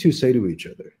do these two say to each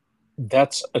other?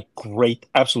 That's a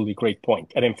absolutely great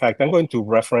point. And in fact, I'm going to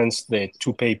reference the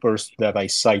two papers that I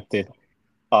cited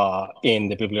in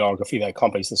the bibliography that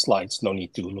accompanies the slides. No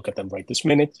need to look at them right this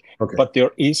minute. Okay. But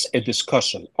there is a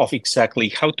discussion of exactly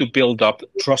how to build up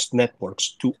trust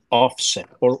networks to offset,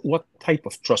 or what type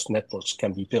of trust networks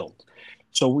can be built.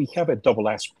 So we have a double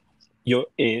aspect.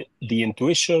 The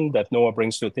intuition that Noah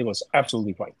brings to the table is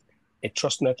absolutely right. A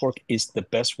trust network is the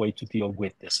best way to deal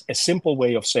with this. A simple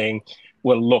way of saying,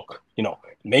 well, look,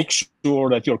 make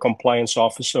sure that your compliance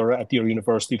officer at your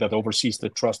university that oversees the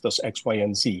trust does X, Y,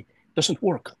 and Z doesn't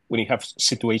work when you have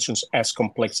situations as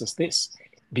complex as this,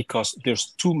 because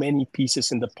there's too many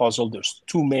pieces in the puzzle. There's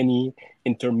too many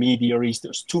intermediaries.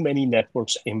 There's too many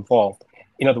networks involved.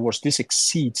 In other words, this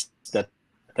exceeds that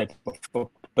type of,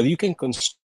 but you can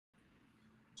construct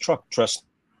trust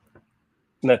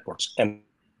networks. And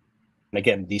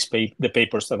again, the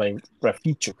papers that I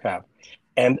referred to have,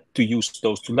 and to use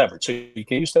those to leverage. So you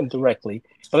can use them directly.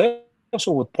 But I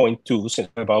also would point to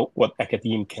about what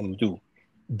academia can do.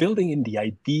 Building in the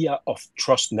idea of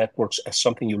trust networks as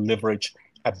something you leverage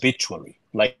habitually,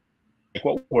 like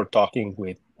what we're talking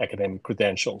with academic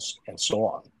credentials and so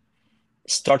on,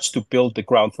 starts to build the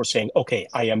ground for saying, okay,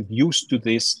 I am used to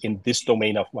this in this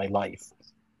domain of my life.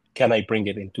 Can I bring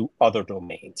it into other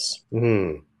domains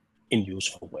in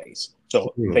useful ways?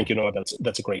 So thank you, Noah.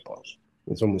 That's a great point.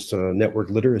 It's almost a network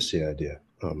literacy idea.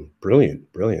 Brilliant.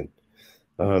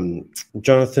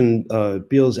 Jonathan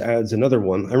Beals adds another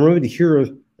one. I'm ready to hear,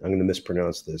 I'm going to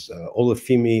mispronounce this,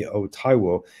 Olufemi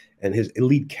Otaiwo and his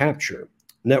elite capture.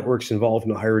 Networks involved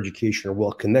in higher education are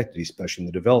well connected, especially in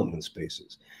the development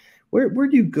spaces. Where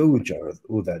do you go with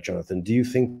that, Jonathan? Do you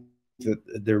think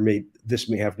that this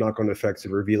may have knock-on effects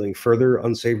of revealing further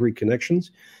unsavory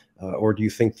connections? Or do you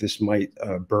think this might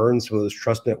burn some of those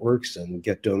trust networks and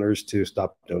get donors to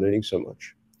stop donating so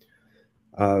much?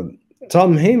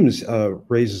 Tom Hames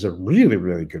raises a really,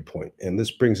 really good point, and this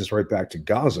brings us right back to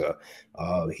Gaza.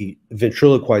 He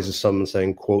ventriloquizes someone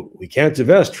saying, quote, we can't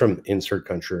divest from insert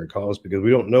country or cause because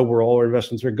we don't know where all our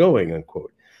investments are going,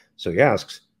 unquote. So he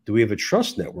asks, do we have a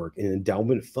trust network in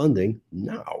endowment funding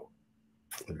now?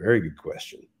 A very good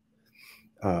question.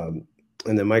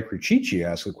 And then Mike Riccici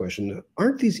asks the question,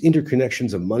 aren't these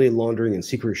interconnections of money laundering and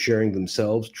secret sharing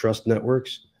themselves trust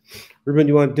networks? Ruben,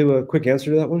 do you want to do a quick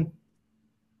answer to that one?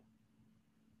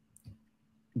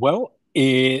 Well,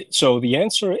 So the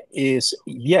answer is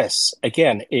yes.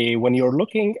 Again, when you're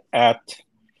looking at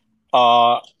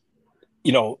uh,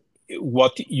 you know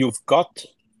what you've got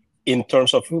in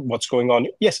terms of what's going on,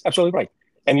 yes, absolutely right.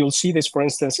 And you'll see this, for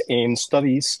instance, in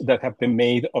studies that have been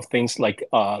made of things like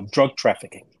drug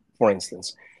trafficking, for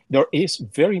instance. There is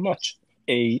very much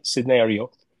a scenario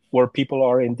where people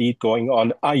are indeed going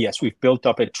on, yes, we've built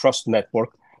up a trust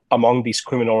network among these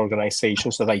criminal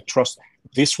organizations that I trust.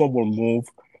 This one will move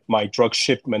my drug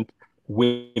shipment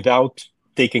without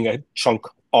taking a chunk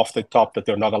off the top that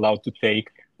they're not allowed to take,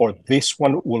 or this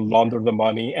one will launder the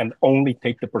money and only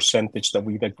take the percentage that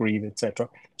we've agreed, etc.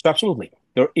 So absolutely,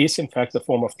 there is in fact a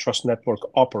form of trust network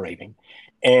operating.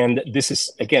 And this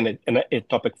is, again, a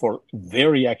topic for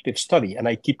very active study. And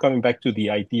I keep coming back to the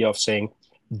idea of saying,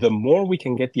 the more we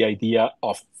can get the idea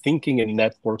of thinking in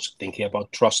networks, thinking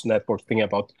about trust networks, thinking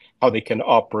about how they can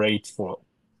operate for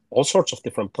all sorts of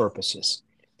different purposes,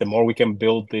 the more we can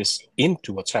build this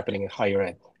into what's happening in higher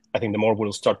ed, I think the more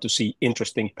we'll start to see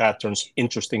interesting patterns,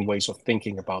 interesting ways of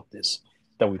thinking about this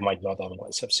that we might not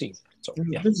otherwise have seen. So,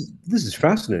 yeah. This is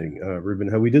fascinating, Ruben,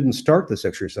 how we didn't start this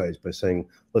exercise by saying,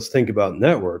 let's think about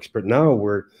networks, but now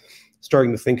we're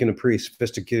starting to think in a pretty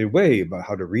sophisticated way about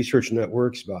how to research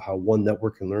networks, about how one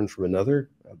network can learn from another.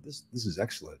 This is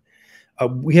excellent.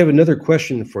 We have another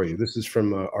question for you. This is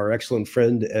from our excellent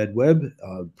friend, Ed Webb,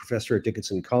 professor at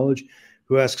Dickinson College,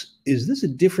 who asks, is this a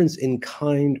difference in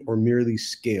kind or merely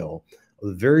scale of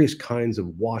the various kinds of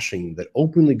washing that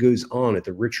openly goes on at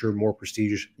the richer, more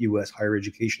prestigious U.S. higher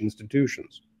education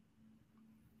institutions?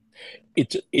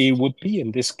 It would be,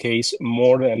 in this case,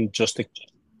 more than just a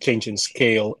change in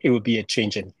scale. It would be a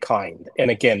change in kind.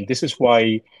 And again, this is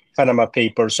why Panama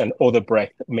Papers and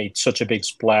Odebrecht made such a big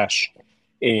splash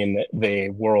in the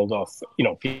world of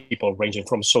people ranging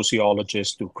from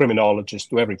sociologists to criminologists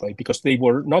to everybody, because they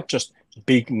were not just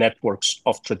big networks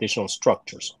of traditional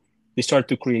structures. They started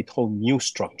to create whole new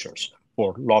structures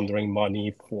for laundering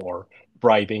money, for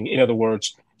bribing. In other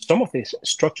words, some of these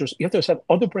structures, you have to understand,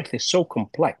 Odebrecht is so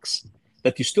complex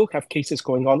that you still have cases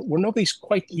going on where nobody's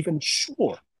quite even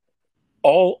sure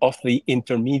all of the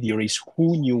intermediaries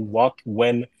who knew what,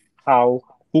 when, how,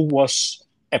 who was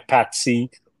a patsy,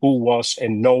 who was a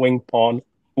knowing pawn,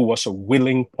 who was a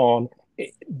willing pawn.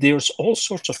 There's all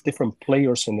sorts of different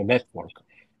players in the network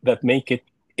that make it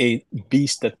a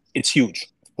beast that it's huge,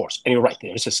 of course. And you're right,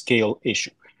 there's a scale issue,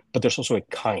 but there's also a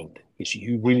kind issue.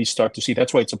 You really start to see,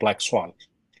 that's why it's a black swan.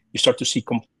 You start to see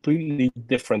completely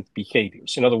different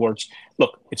behaviors. In other words,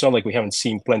 look, it's not like we haven't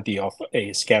seen plenty of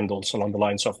scandals along the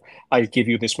lines of, I give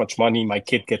you this much money, my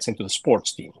kid gets into the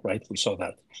sports team, right? We saw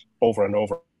that over and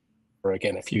over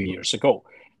again a few years ago.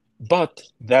 But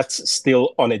that's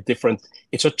still on a different,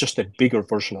 it's not just a bigger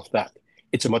version of that.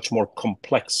 It's a much more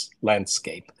complex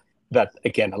landscape that,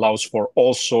 again, allows for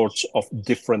all sorts of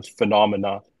different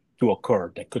phenomena to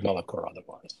occur that could not occur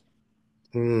otherwise.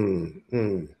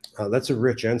 That's a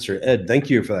rich answer. Ed, thank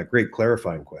you for that great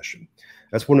clarifying question.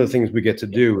 That's one of the things we get to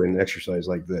do in exercise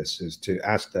like this, is to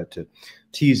ask that, to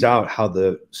tease out how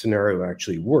the scenario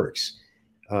actually works.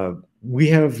 We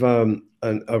have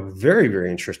a very,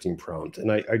 very interesting prompt,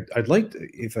 and I'd like to,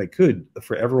 if I could,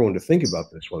 for everyone to think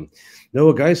about this one.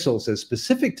 Noah Geisel says,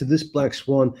 specific to this black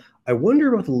swan, I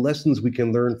wonder about the lessons we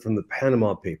can learn from the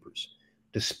Panama Papers.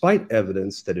 Despite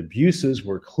evidence that abuses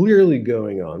were clearly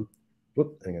going on,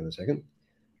 hang on a second.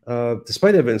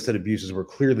 Despite evidence that abuses were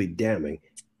clearly damning,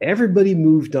 everybody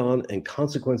moved on and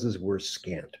consequences were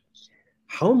scant.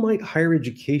 How might higher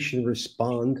education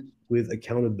respond with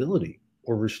accountability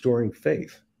or restoring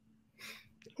faith?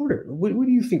 What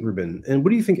do you think, Ruben? And what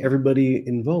do you think everybody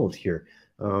involved here?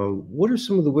 What are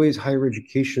some of the ways higher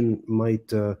education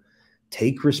might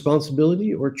take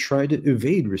responsibility or try to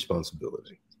evade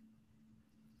responsibility?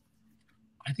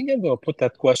 I think I'm going to put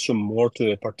that question more to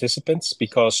the participants,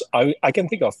 because I can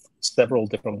think of several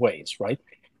different ways, right?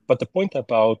 But the point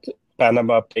about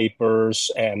Panama Papers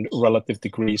and relative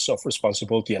degrees of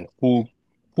responsibility and who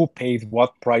paid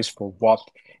what price for what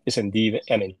is indeed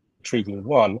an intriguing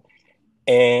one.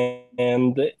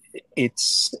 And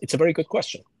it's a very good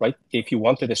question, right? If you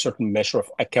wanted a certain measure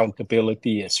of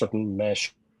accountability, a certain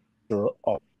measure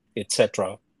of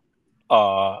etc.,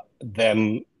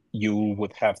 then you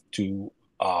would have to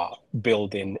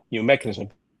build in new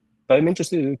mechanisms. But I'm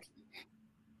interested to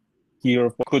hear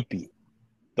what could be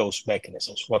those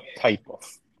mechanisms. What type of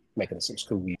mechanisms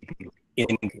could we be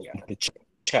in the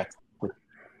chat?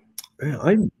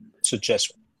 I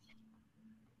suggest.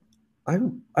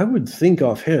 I would think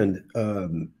offhand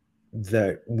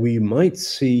that we might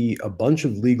see a bunch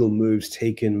of legal moves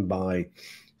taken by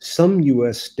some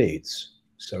U.S. states,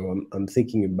 So I'm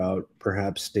thinking about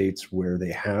perhaps states where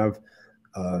they have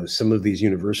some of these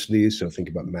universities. So think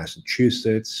about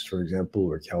Massachusetts, for example,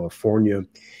 or California,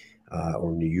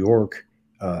 or New York.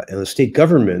 And the state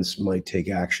governments might take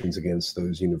actions against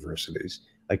those universities.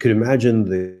 I could imagine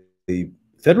the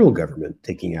federal government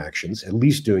taking actions, at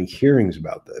least doing hearings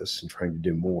about this and trying to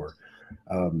do more.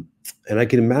 And I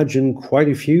can imagine quite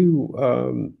a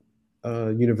few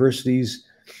universities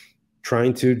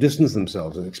trying to distance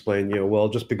themselves and explain, well,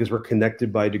 just because we're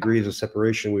connected by degrees of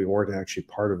separation, we weren't actually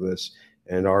part of this.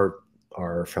 And our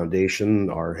foundation,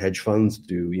 our hedge funds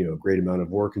do, a great amount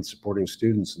of work in supporting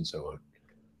students and so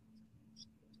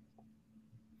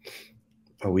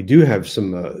on. We do have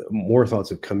some more thoughts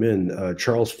have come in.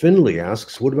 Charles Finley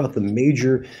asks, what about the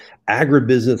major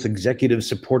agribusiness executives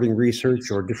supporting research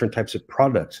or different types of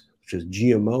products, such as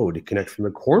GMO, to connect from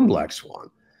the corn black swan?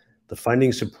 The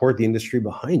findings support the industry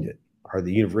behind it. Are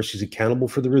the universities accountable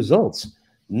for the results?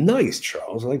 Nice,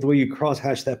 Charles. I like the way you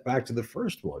cross-hatch that back to the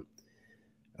first one.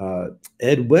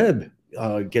 Ed Webb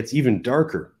gets even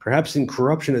darker. Perhaps in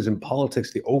corruption as in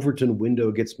politics, the Overton window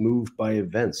gets moved by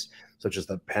events such as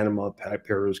the Panama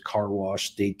Papers, car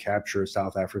wash, state capture of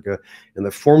South Africa, and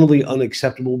the formerly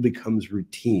unacceptable becomes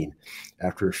routine.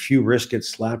 After a few wrists get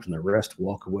slapped and the rest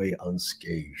walk away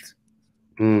unscathed.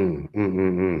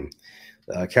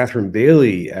 Catherine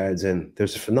Bailey adds in,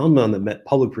 there's a phenomenon that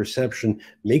public perception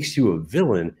makes you a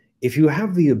villain if you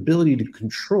have the ability to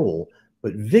control,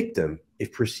 but victim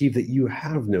if perceived that you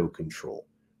have no control.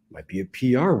 Might be a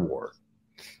PR war.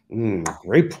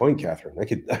 Great point, Catherine. I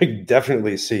could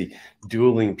definitely see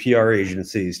dueling PR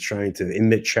agencies trying to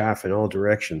emit chaff in all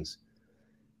directions.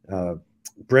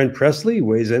 Brent Presley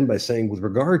weighs in by saying, with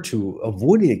regard to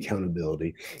avoiding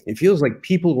accountability, it feels like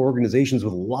people or organizations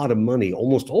with a lot of money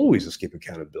almost always escape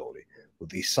accountability. With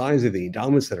the size of the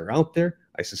endowments that are out there,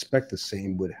 I suspect the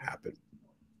same would happen.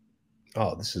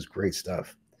 Oh, this is great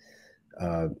stuff.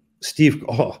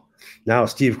 Now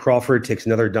Steve Crawford takes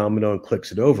another domino and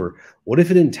clicks it over. What if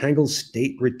it entangles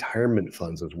state retirement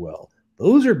funds as well?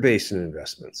 Those are based in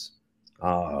investments.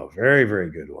 Very, very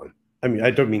good one. I mean,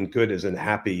 I don't mean good as in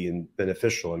happy and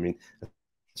beneficial. I mean,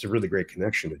 it's a really great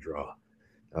connection to draw.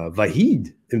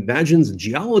 Vahid imagines a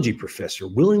geology professor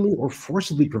willingly or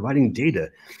forcibly providing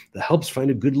data that helps find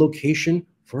a good location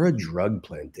for a drug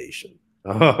plantation.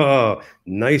 Oh,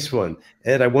 nice one.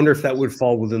 Ed, I wonder if that would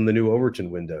fall within the new Overton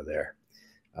window there.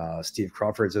 Steve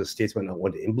Crawford says states might not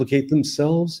want to implicate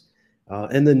themselves.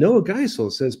 And then Noah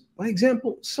Geisel says, by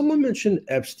example, someone mentioned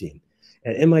Epstein.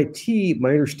 At MIT,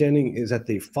 my understanding is that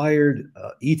they fired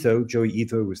Joey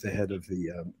Ito was the head of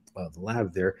the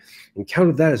lab there, and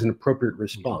counted that as an appropriate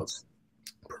response.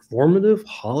 Performative,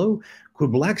 hollow?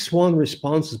 Could Black Swan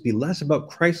responses be less about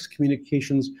crisis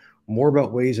communications, more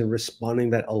about ways in responding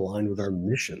that align with our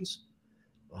missions?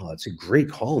 Oh, it's a great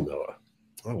call, Noah.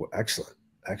 Oh, excellent,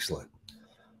 excellent.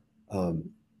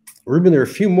 Ruben, there are a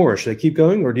few more. Should I keep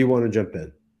going, or do you want to jump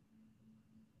in?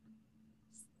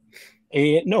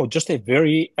 No, just I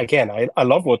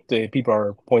love what the people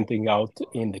are pointing out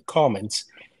in the comments.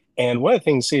 And one of the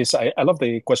things is, I love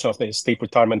the question of the state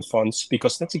retirement funds,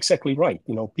 because that's exactly right.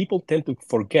 People tend to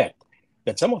forget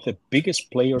that some of the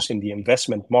biggest players in the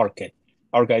investment market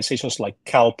are organizations like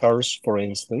CalPERS, for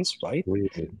instance, right?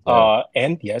 Yeah.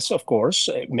 And yes, of course,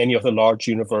 many of the large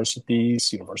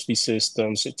universities, university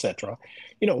systems, etc.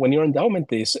 When your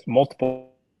endowment is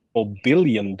multiple $1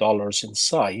 billion in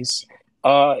size,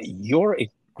 you're a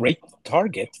great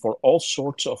target for all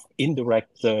sorts of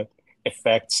indirect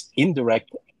effects.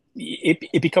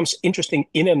 It becomes interesting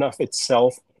in and of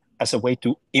itself as a way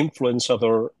to influence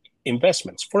other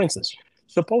investments. For instance,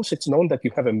 suppose it's known that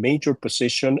you have a major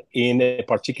position in a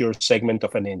particular segment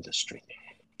of an industry.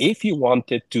 If you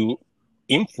wanted to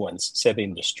influence said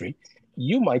industry,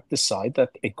 you might decide that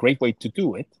a great way to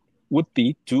do it would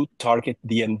be to target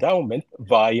the endowment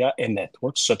via a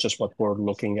network such as what we're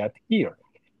looking at here.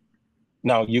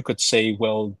 Now, you could say,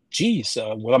 well, geez,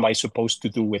 what am I supposed to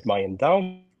do with my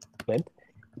endowment?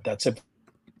 That's a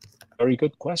very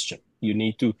good question. You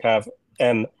need to have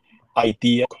an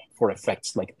idea for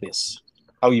effects like this,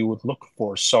 how you would look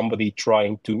for somebody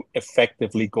trying to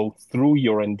effectively go through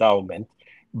your endowment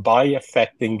by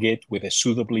affecting it with a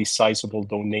suitably sizable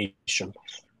donation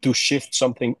to shift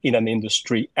something in an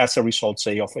industry as a result,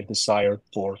 say, of a desire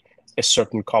for a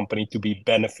certain company to be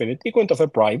benefited, equivalent of a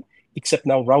bribe, except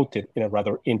now routed in a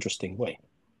rather interesting way.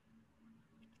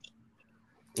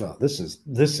 Oh, this is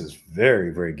very,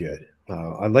 very good.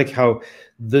 I like how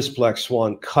this Black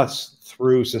Swan cuts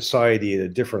through society at a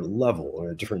different level or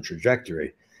a different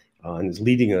trajectory, and is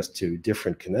leading us to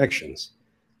different connections.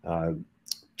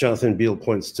 Jonathan Beale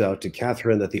points out to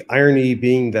Catherine that the irony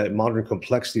being that modern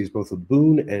complexity is both a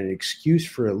boon and an excuse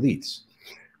for elites.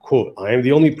 Quote, I am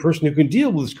the only person who can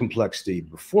deal with this complexity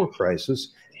before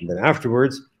crisis, and then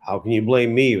afterwards, how can you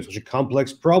blame me? It was such a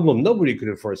complex problem. Nobody could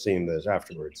have foreseen this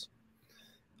afterwards.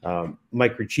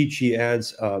 Mike Riccici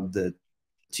adds the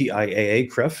TIAA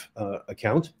CREF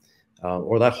account,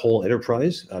 or that whole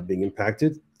enterprise being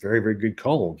impacted. Very, very good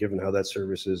call, given how that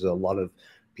services a lot of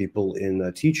people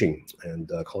in teaching and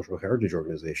cultural heritage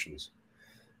organizations.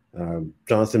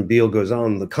 Jonathan Beale goes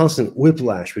on, the constant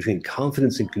whiplash between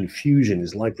confidence and confusion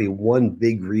is likely one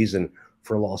big reason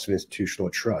for loss of institutional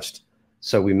trust.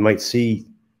 So we might see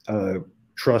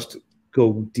trust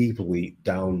go deeply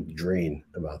down the drain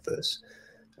about this.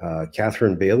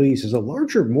 Catherine Bailey says a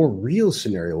larger, more real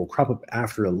scenario will crop up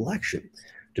after election.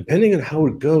 Depending on how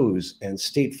it goes and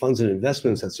state funds and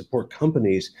investments that support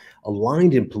companies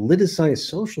aligned in politicized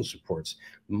social supports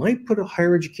might put a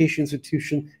higher education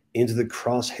institution into the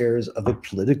crosshairs of a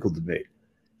political debate.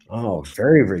 Oh,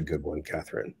 very, very good one,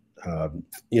 Catherine.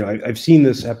 I've seen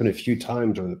this happen a few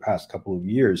times over the past couple of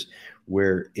years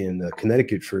where in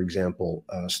Connecticut, for example,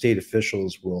 state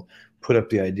officials will put up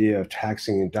the idea of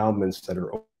taxing endowments that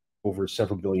are over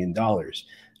several $billion,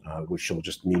 which will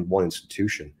just mean one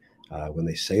institution when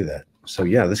they say that. So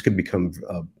yeah, this could become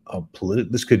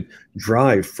this could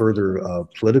drive further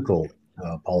political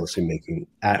policymaking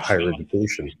at higher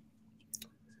education.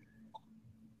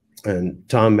 And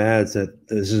Tom adds that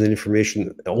this is an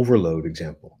information overload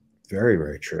example. Very,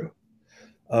 very true.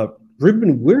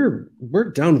 Ruben,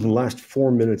 we're down to the last 4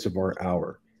 minutes of our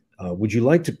hour. Would you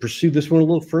like to pursue this one a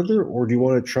little further, or do you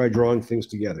want to try drawing things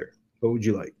together? What would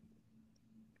you like?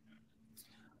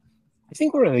 I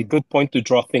think we're at a good point to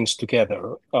draw things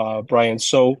together, Bryan.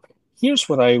 So here's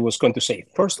what I was going to say.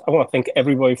 First, I want to thank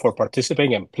everybody for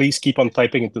participating, and please keep on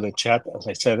typing into the chat. As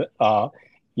I said,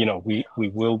 we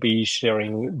will be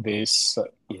sharing this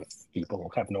if people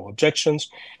have no objections,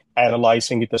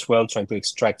 analyzing it as well, trying to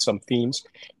extract some themes.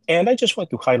 And I just want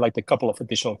to highlight a couple of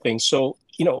additional things. So,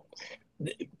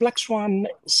 Black Swan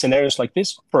scenarios like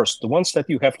this, first, the ones that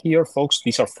you have here, folks,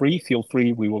 these are free. Feel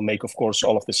free. We will make, of course,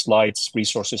 all of the slides,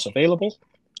 resources available.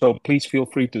 So please feel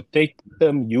free to take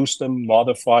them, use them,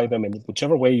 modify them in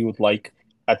whichever way you would like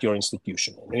at your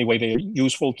institution. Anyway, they're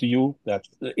useful to you, that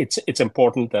it's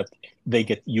important that they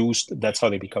get used. That's how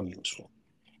they become useful.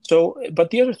 So,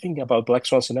 but the other thing about Black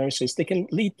Swan scenarios is they can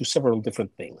lead to several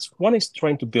different things. One is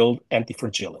trying to build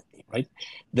anti-fragility, right?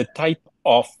 The type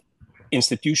of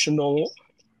institutional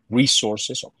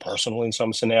resources, or personal in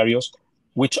some scenarios,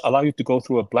 which allow you to go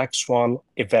through a Black Swan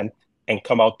event and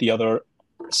come out the other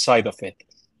side of it.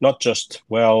 Not just,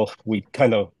 well, we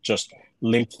kind of just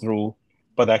limped through,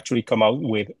 but actually come out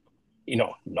with,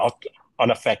 not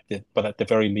unaffected, but at the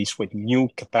very least with new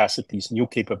capacities, new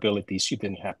capabilities you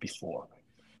didn't have before.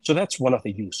 So that's one of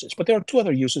the uses. But there are two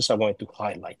other uses I wanted to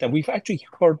highlight, and we've actually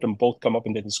heard them both come up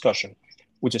in the discussion,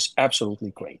 which is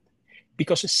absolutely great.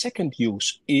 Because the second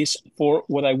use is for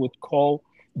what I would call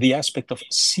the aspect of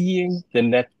seeing the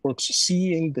networks,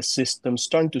 seeing the systems,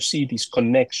 starting to see these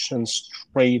connections,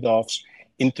 trade-offs,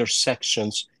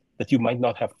 intersections that you might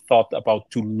not have thought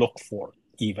about to look for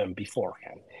even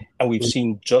beforehand. And we've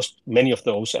seen just many of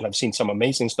those, and I've seen some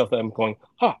amazing stuff that I'm going,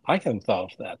 I hadn't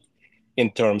thought of that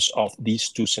in terms of these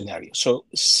two scenarios. So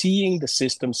seeing the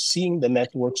systems, seeing the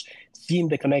networks, seeing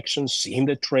the connections, seeing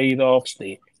the trade-offs,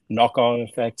 the knock-on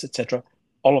effects, etc.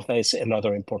 All of that is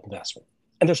another important aspect.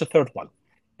 And there's a third one.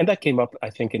 And that came up, I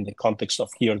think, in the context of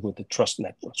here with the trust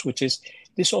networks, which is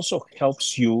this also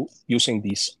helps you using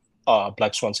these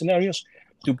Black Swan scenarios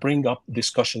to bring up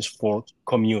discussions for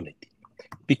community.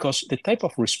 Because the type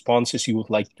of responses you would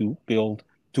like to build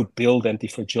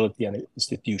anti-fragility in an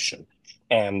institution,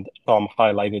 and Tom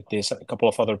highlighted this, and a couple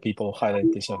of other people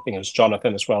highlighted this, I think it was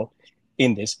Jonathan as well,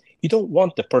 in this, you don't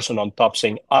want the person on top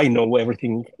saying, I know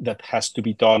everything that has to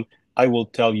be done, I will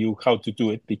tell you how to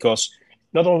do it, because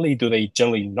not only do they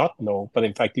generally not know, but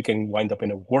in fact, you can wind up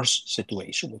in a worse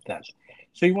situation with that.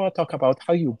 So you want to talk about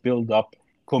how you build up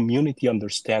community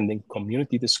understanding,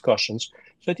 community discussions,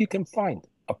 so that you can find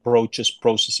approaches,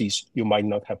 processes you might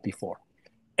not have before.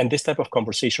 And this type of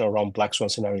conversation around Black Swan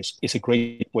scenarios is a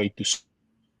great way to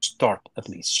start at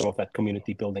least some of that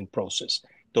community building process,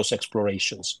 those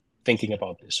explorations, thinking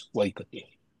about this, what it could be.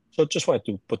 So just wanted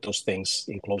to put those things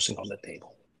in closing on the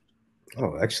table.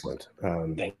 Oh, excellent.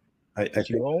 I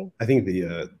think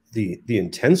the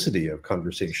intensity of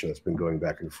conversation that's been going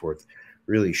back and forth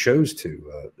really shows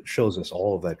us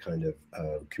all of that kind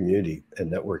of community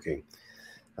and networking.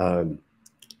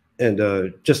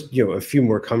 And just, a few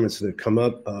more comments that have come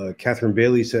up. Catherine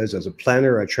Bailey says, as a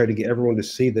planner, I try to get everyone to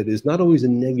see that it's not always a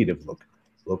negative look.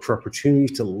 Look for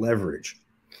opportunities to leverage.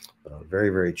 Very,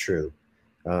 very true.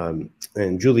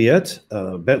 And Juliet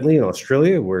Bentley in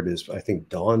Australia, where it is, I think,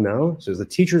 dawn now, says the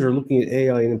teachers are looking at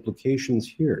AI and implications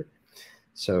here.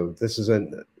 So this is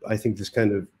I think this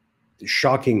kind of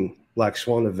shocking Black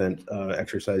Swan event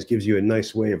exercise gives you a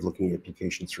nice way of looking at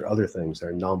implications for other things that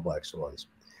are non-Black Swans.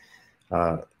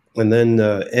 And then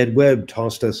Ed Webb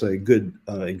tossed us a good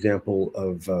example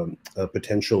of a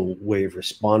potential way of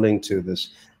responding to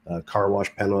this car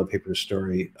wash Panama Papers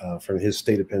story from his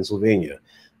state of Pennsylvania,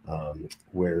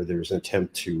 where there's an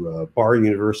attempt to bar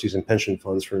universities and pension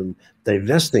funds from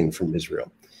divesting from Israel.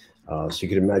 So you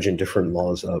could imagine different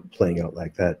laws playing out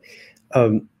like that.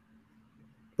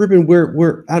 Ruben,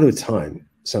 we're out of time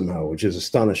somehow, which is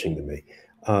astonishing to me.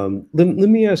 Let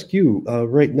me ask you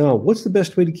right now, what's the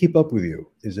best way to keep up with you?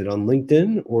 Is it on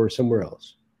LinkedIn or somewhere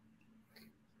else?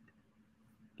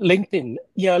 LinkedIn.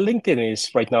 Yeah, LinkedIn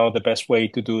is right now the best way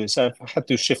to do this. I've had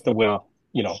to shift away,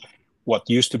 what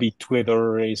used to be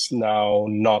Twitter is now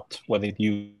not what it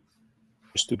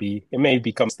used to be. It may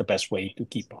become the best way to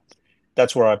keep up.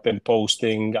 That's where I've been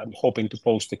posting. I'm hoping to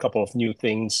post a couple of new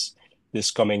things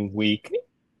this coming week.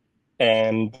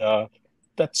 And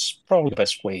that's probably the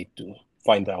best way to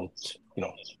find out,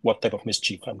 what type of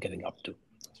mischief I'm getting up to.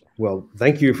 Well,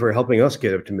 thank you for helping us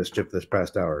get up to mischief this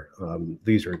past hour.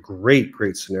 These are great,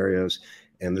 great scenarios.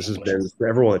 And this has been, for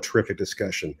everyone, a terrific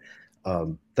discussion.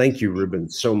 Thank you, Ruben,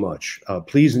 so much.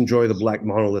 Please enjoy the black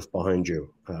monolith behind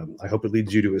you. I hope it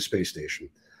leads you to a space station.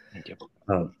 Thank you.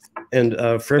 And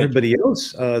for everybody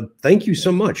else, thank you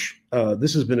so much.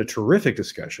 This has been a terrific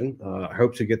discussion. I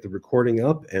hope to get the recording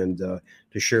up and to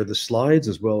share the slides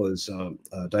as well as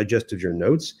digest of your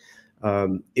notes.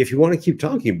 If you want to keep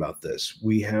talking about this,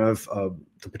 we have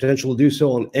the potential to do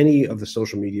so on any of the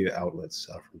social media outlets,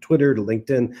 from Twitter to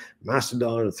LinkedIn,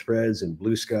 Mastodon, to Threads, and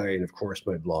Blue Sky, and of course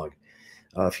my blog.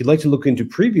 If you'd like to look into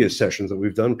previous sessions that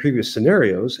we've done, previous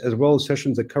scenarios, as well as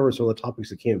sessions that cover some of the topics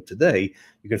that came up today,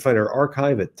 you can find our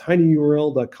archive at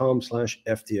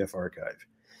tinyurl.com/FTFarchive.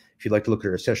 If you'd like to look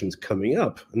at our sessions coming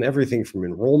up and everything from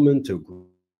enrollment to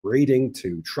grading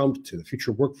to Trump to the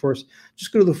future workforce,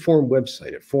 just go to the Forum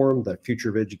website at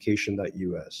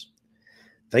forum.futureofeducation.us.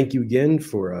 Thank you again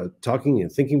for talking and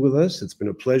thinking with us. It's been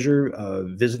a pleasure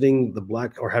visiting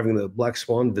having the Black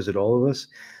Swan visit all of us.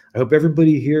 I hope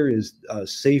everybody here is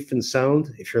safe and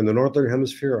sound. If you're in the Northern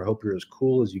Hemisphere, I hope you're as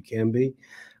cool as you can be.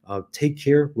 Take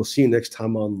care. We'll see you next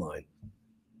time online.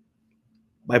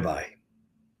 Bye-bye.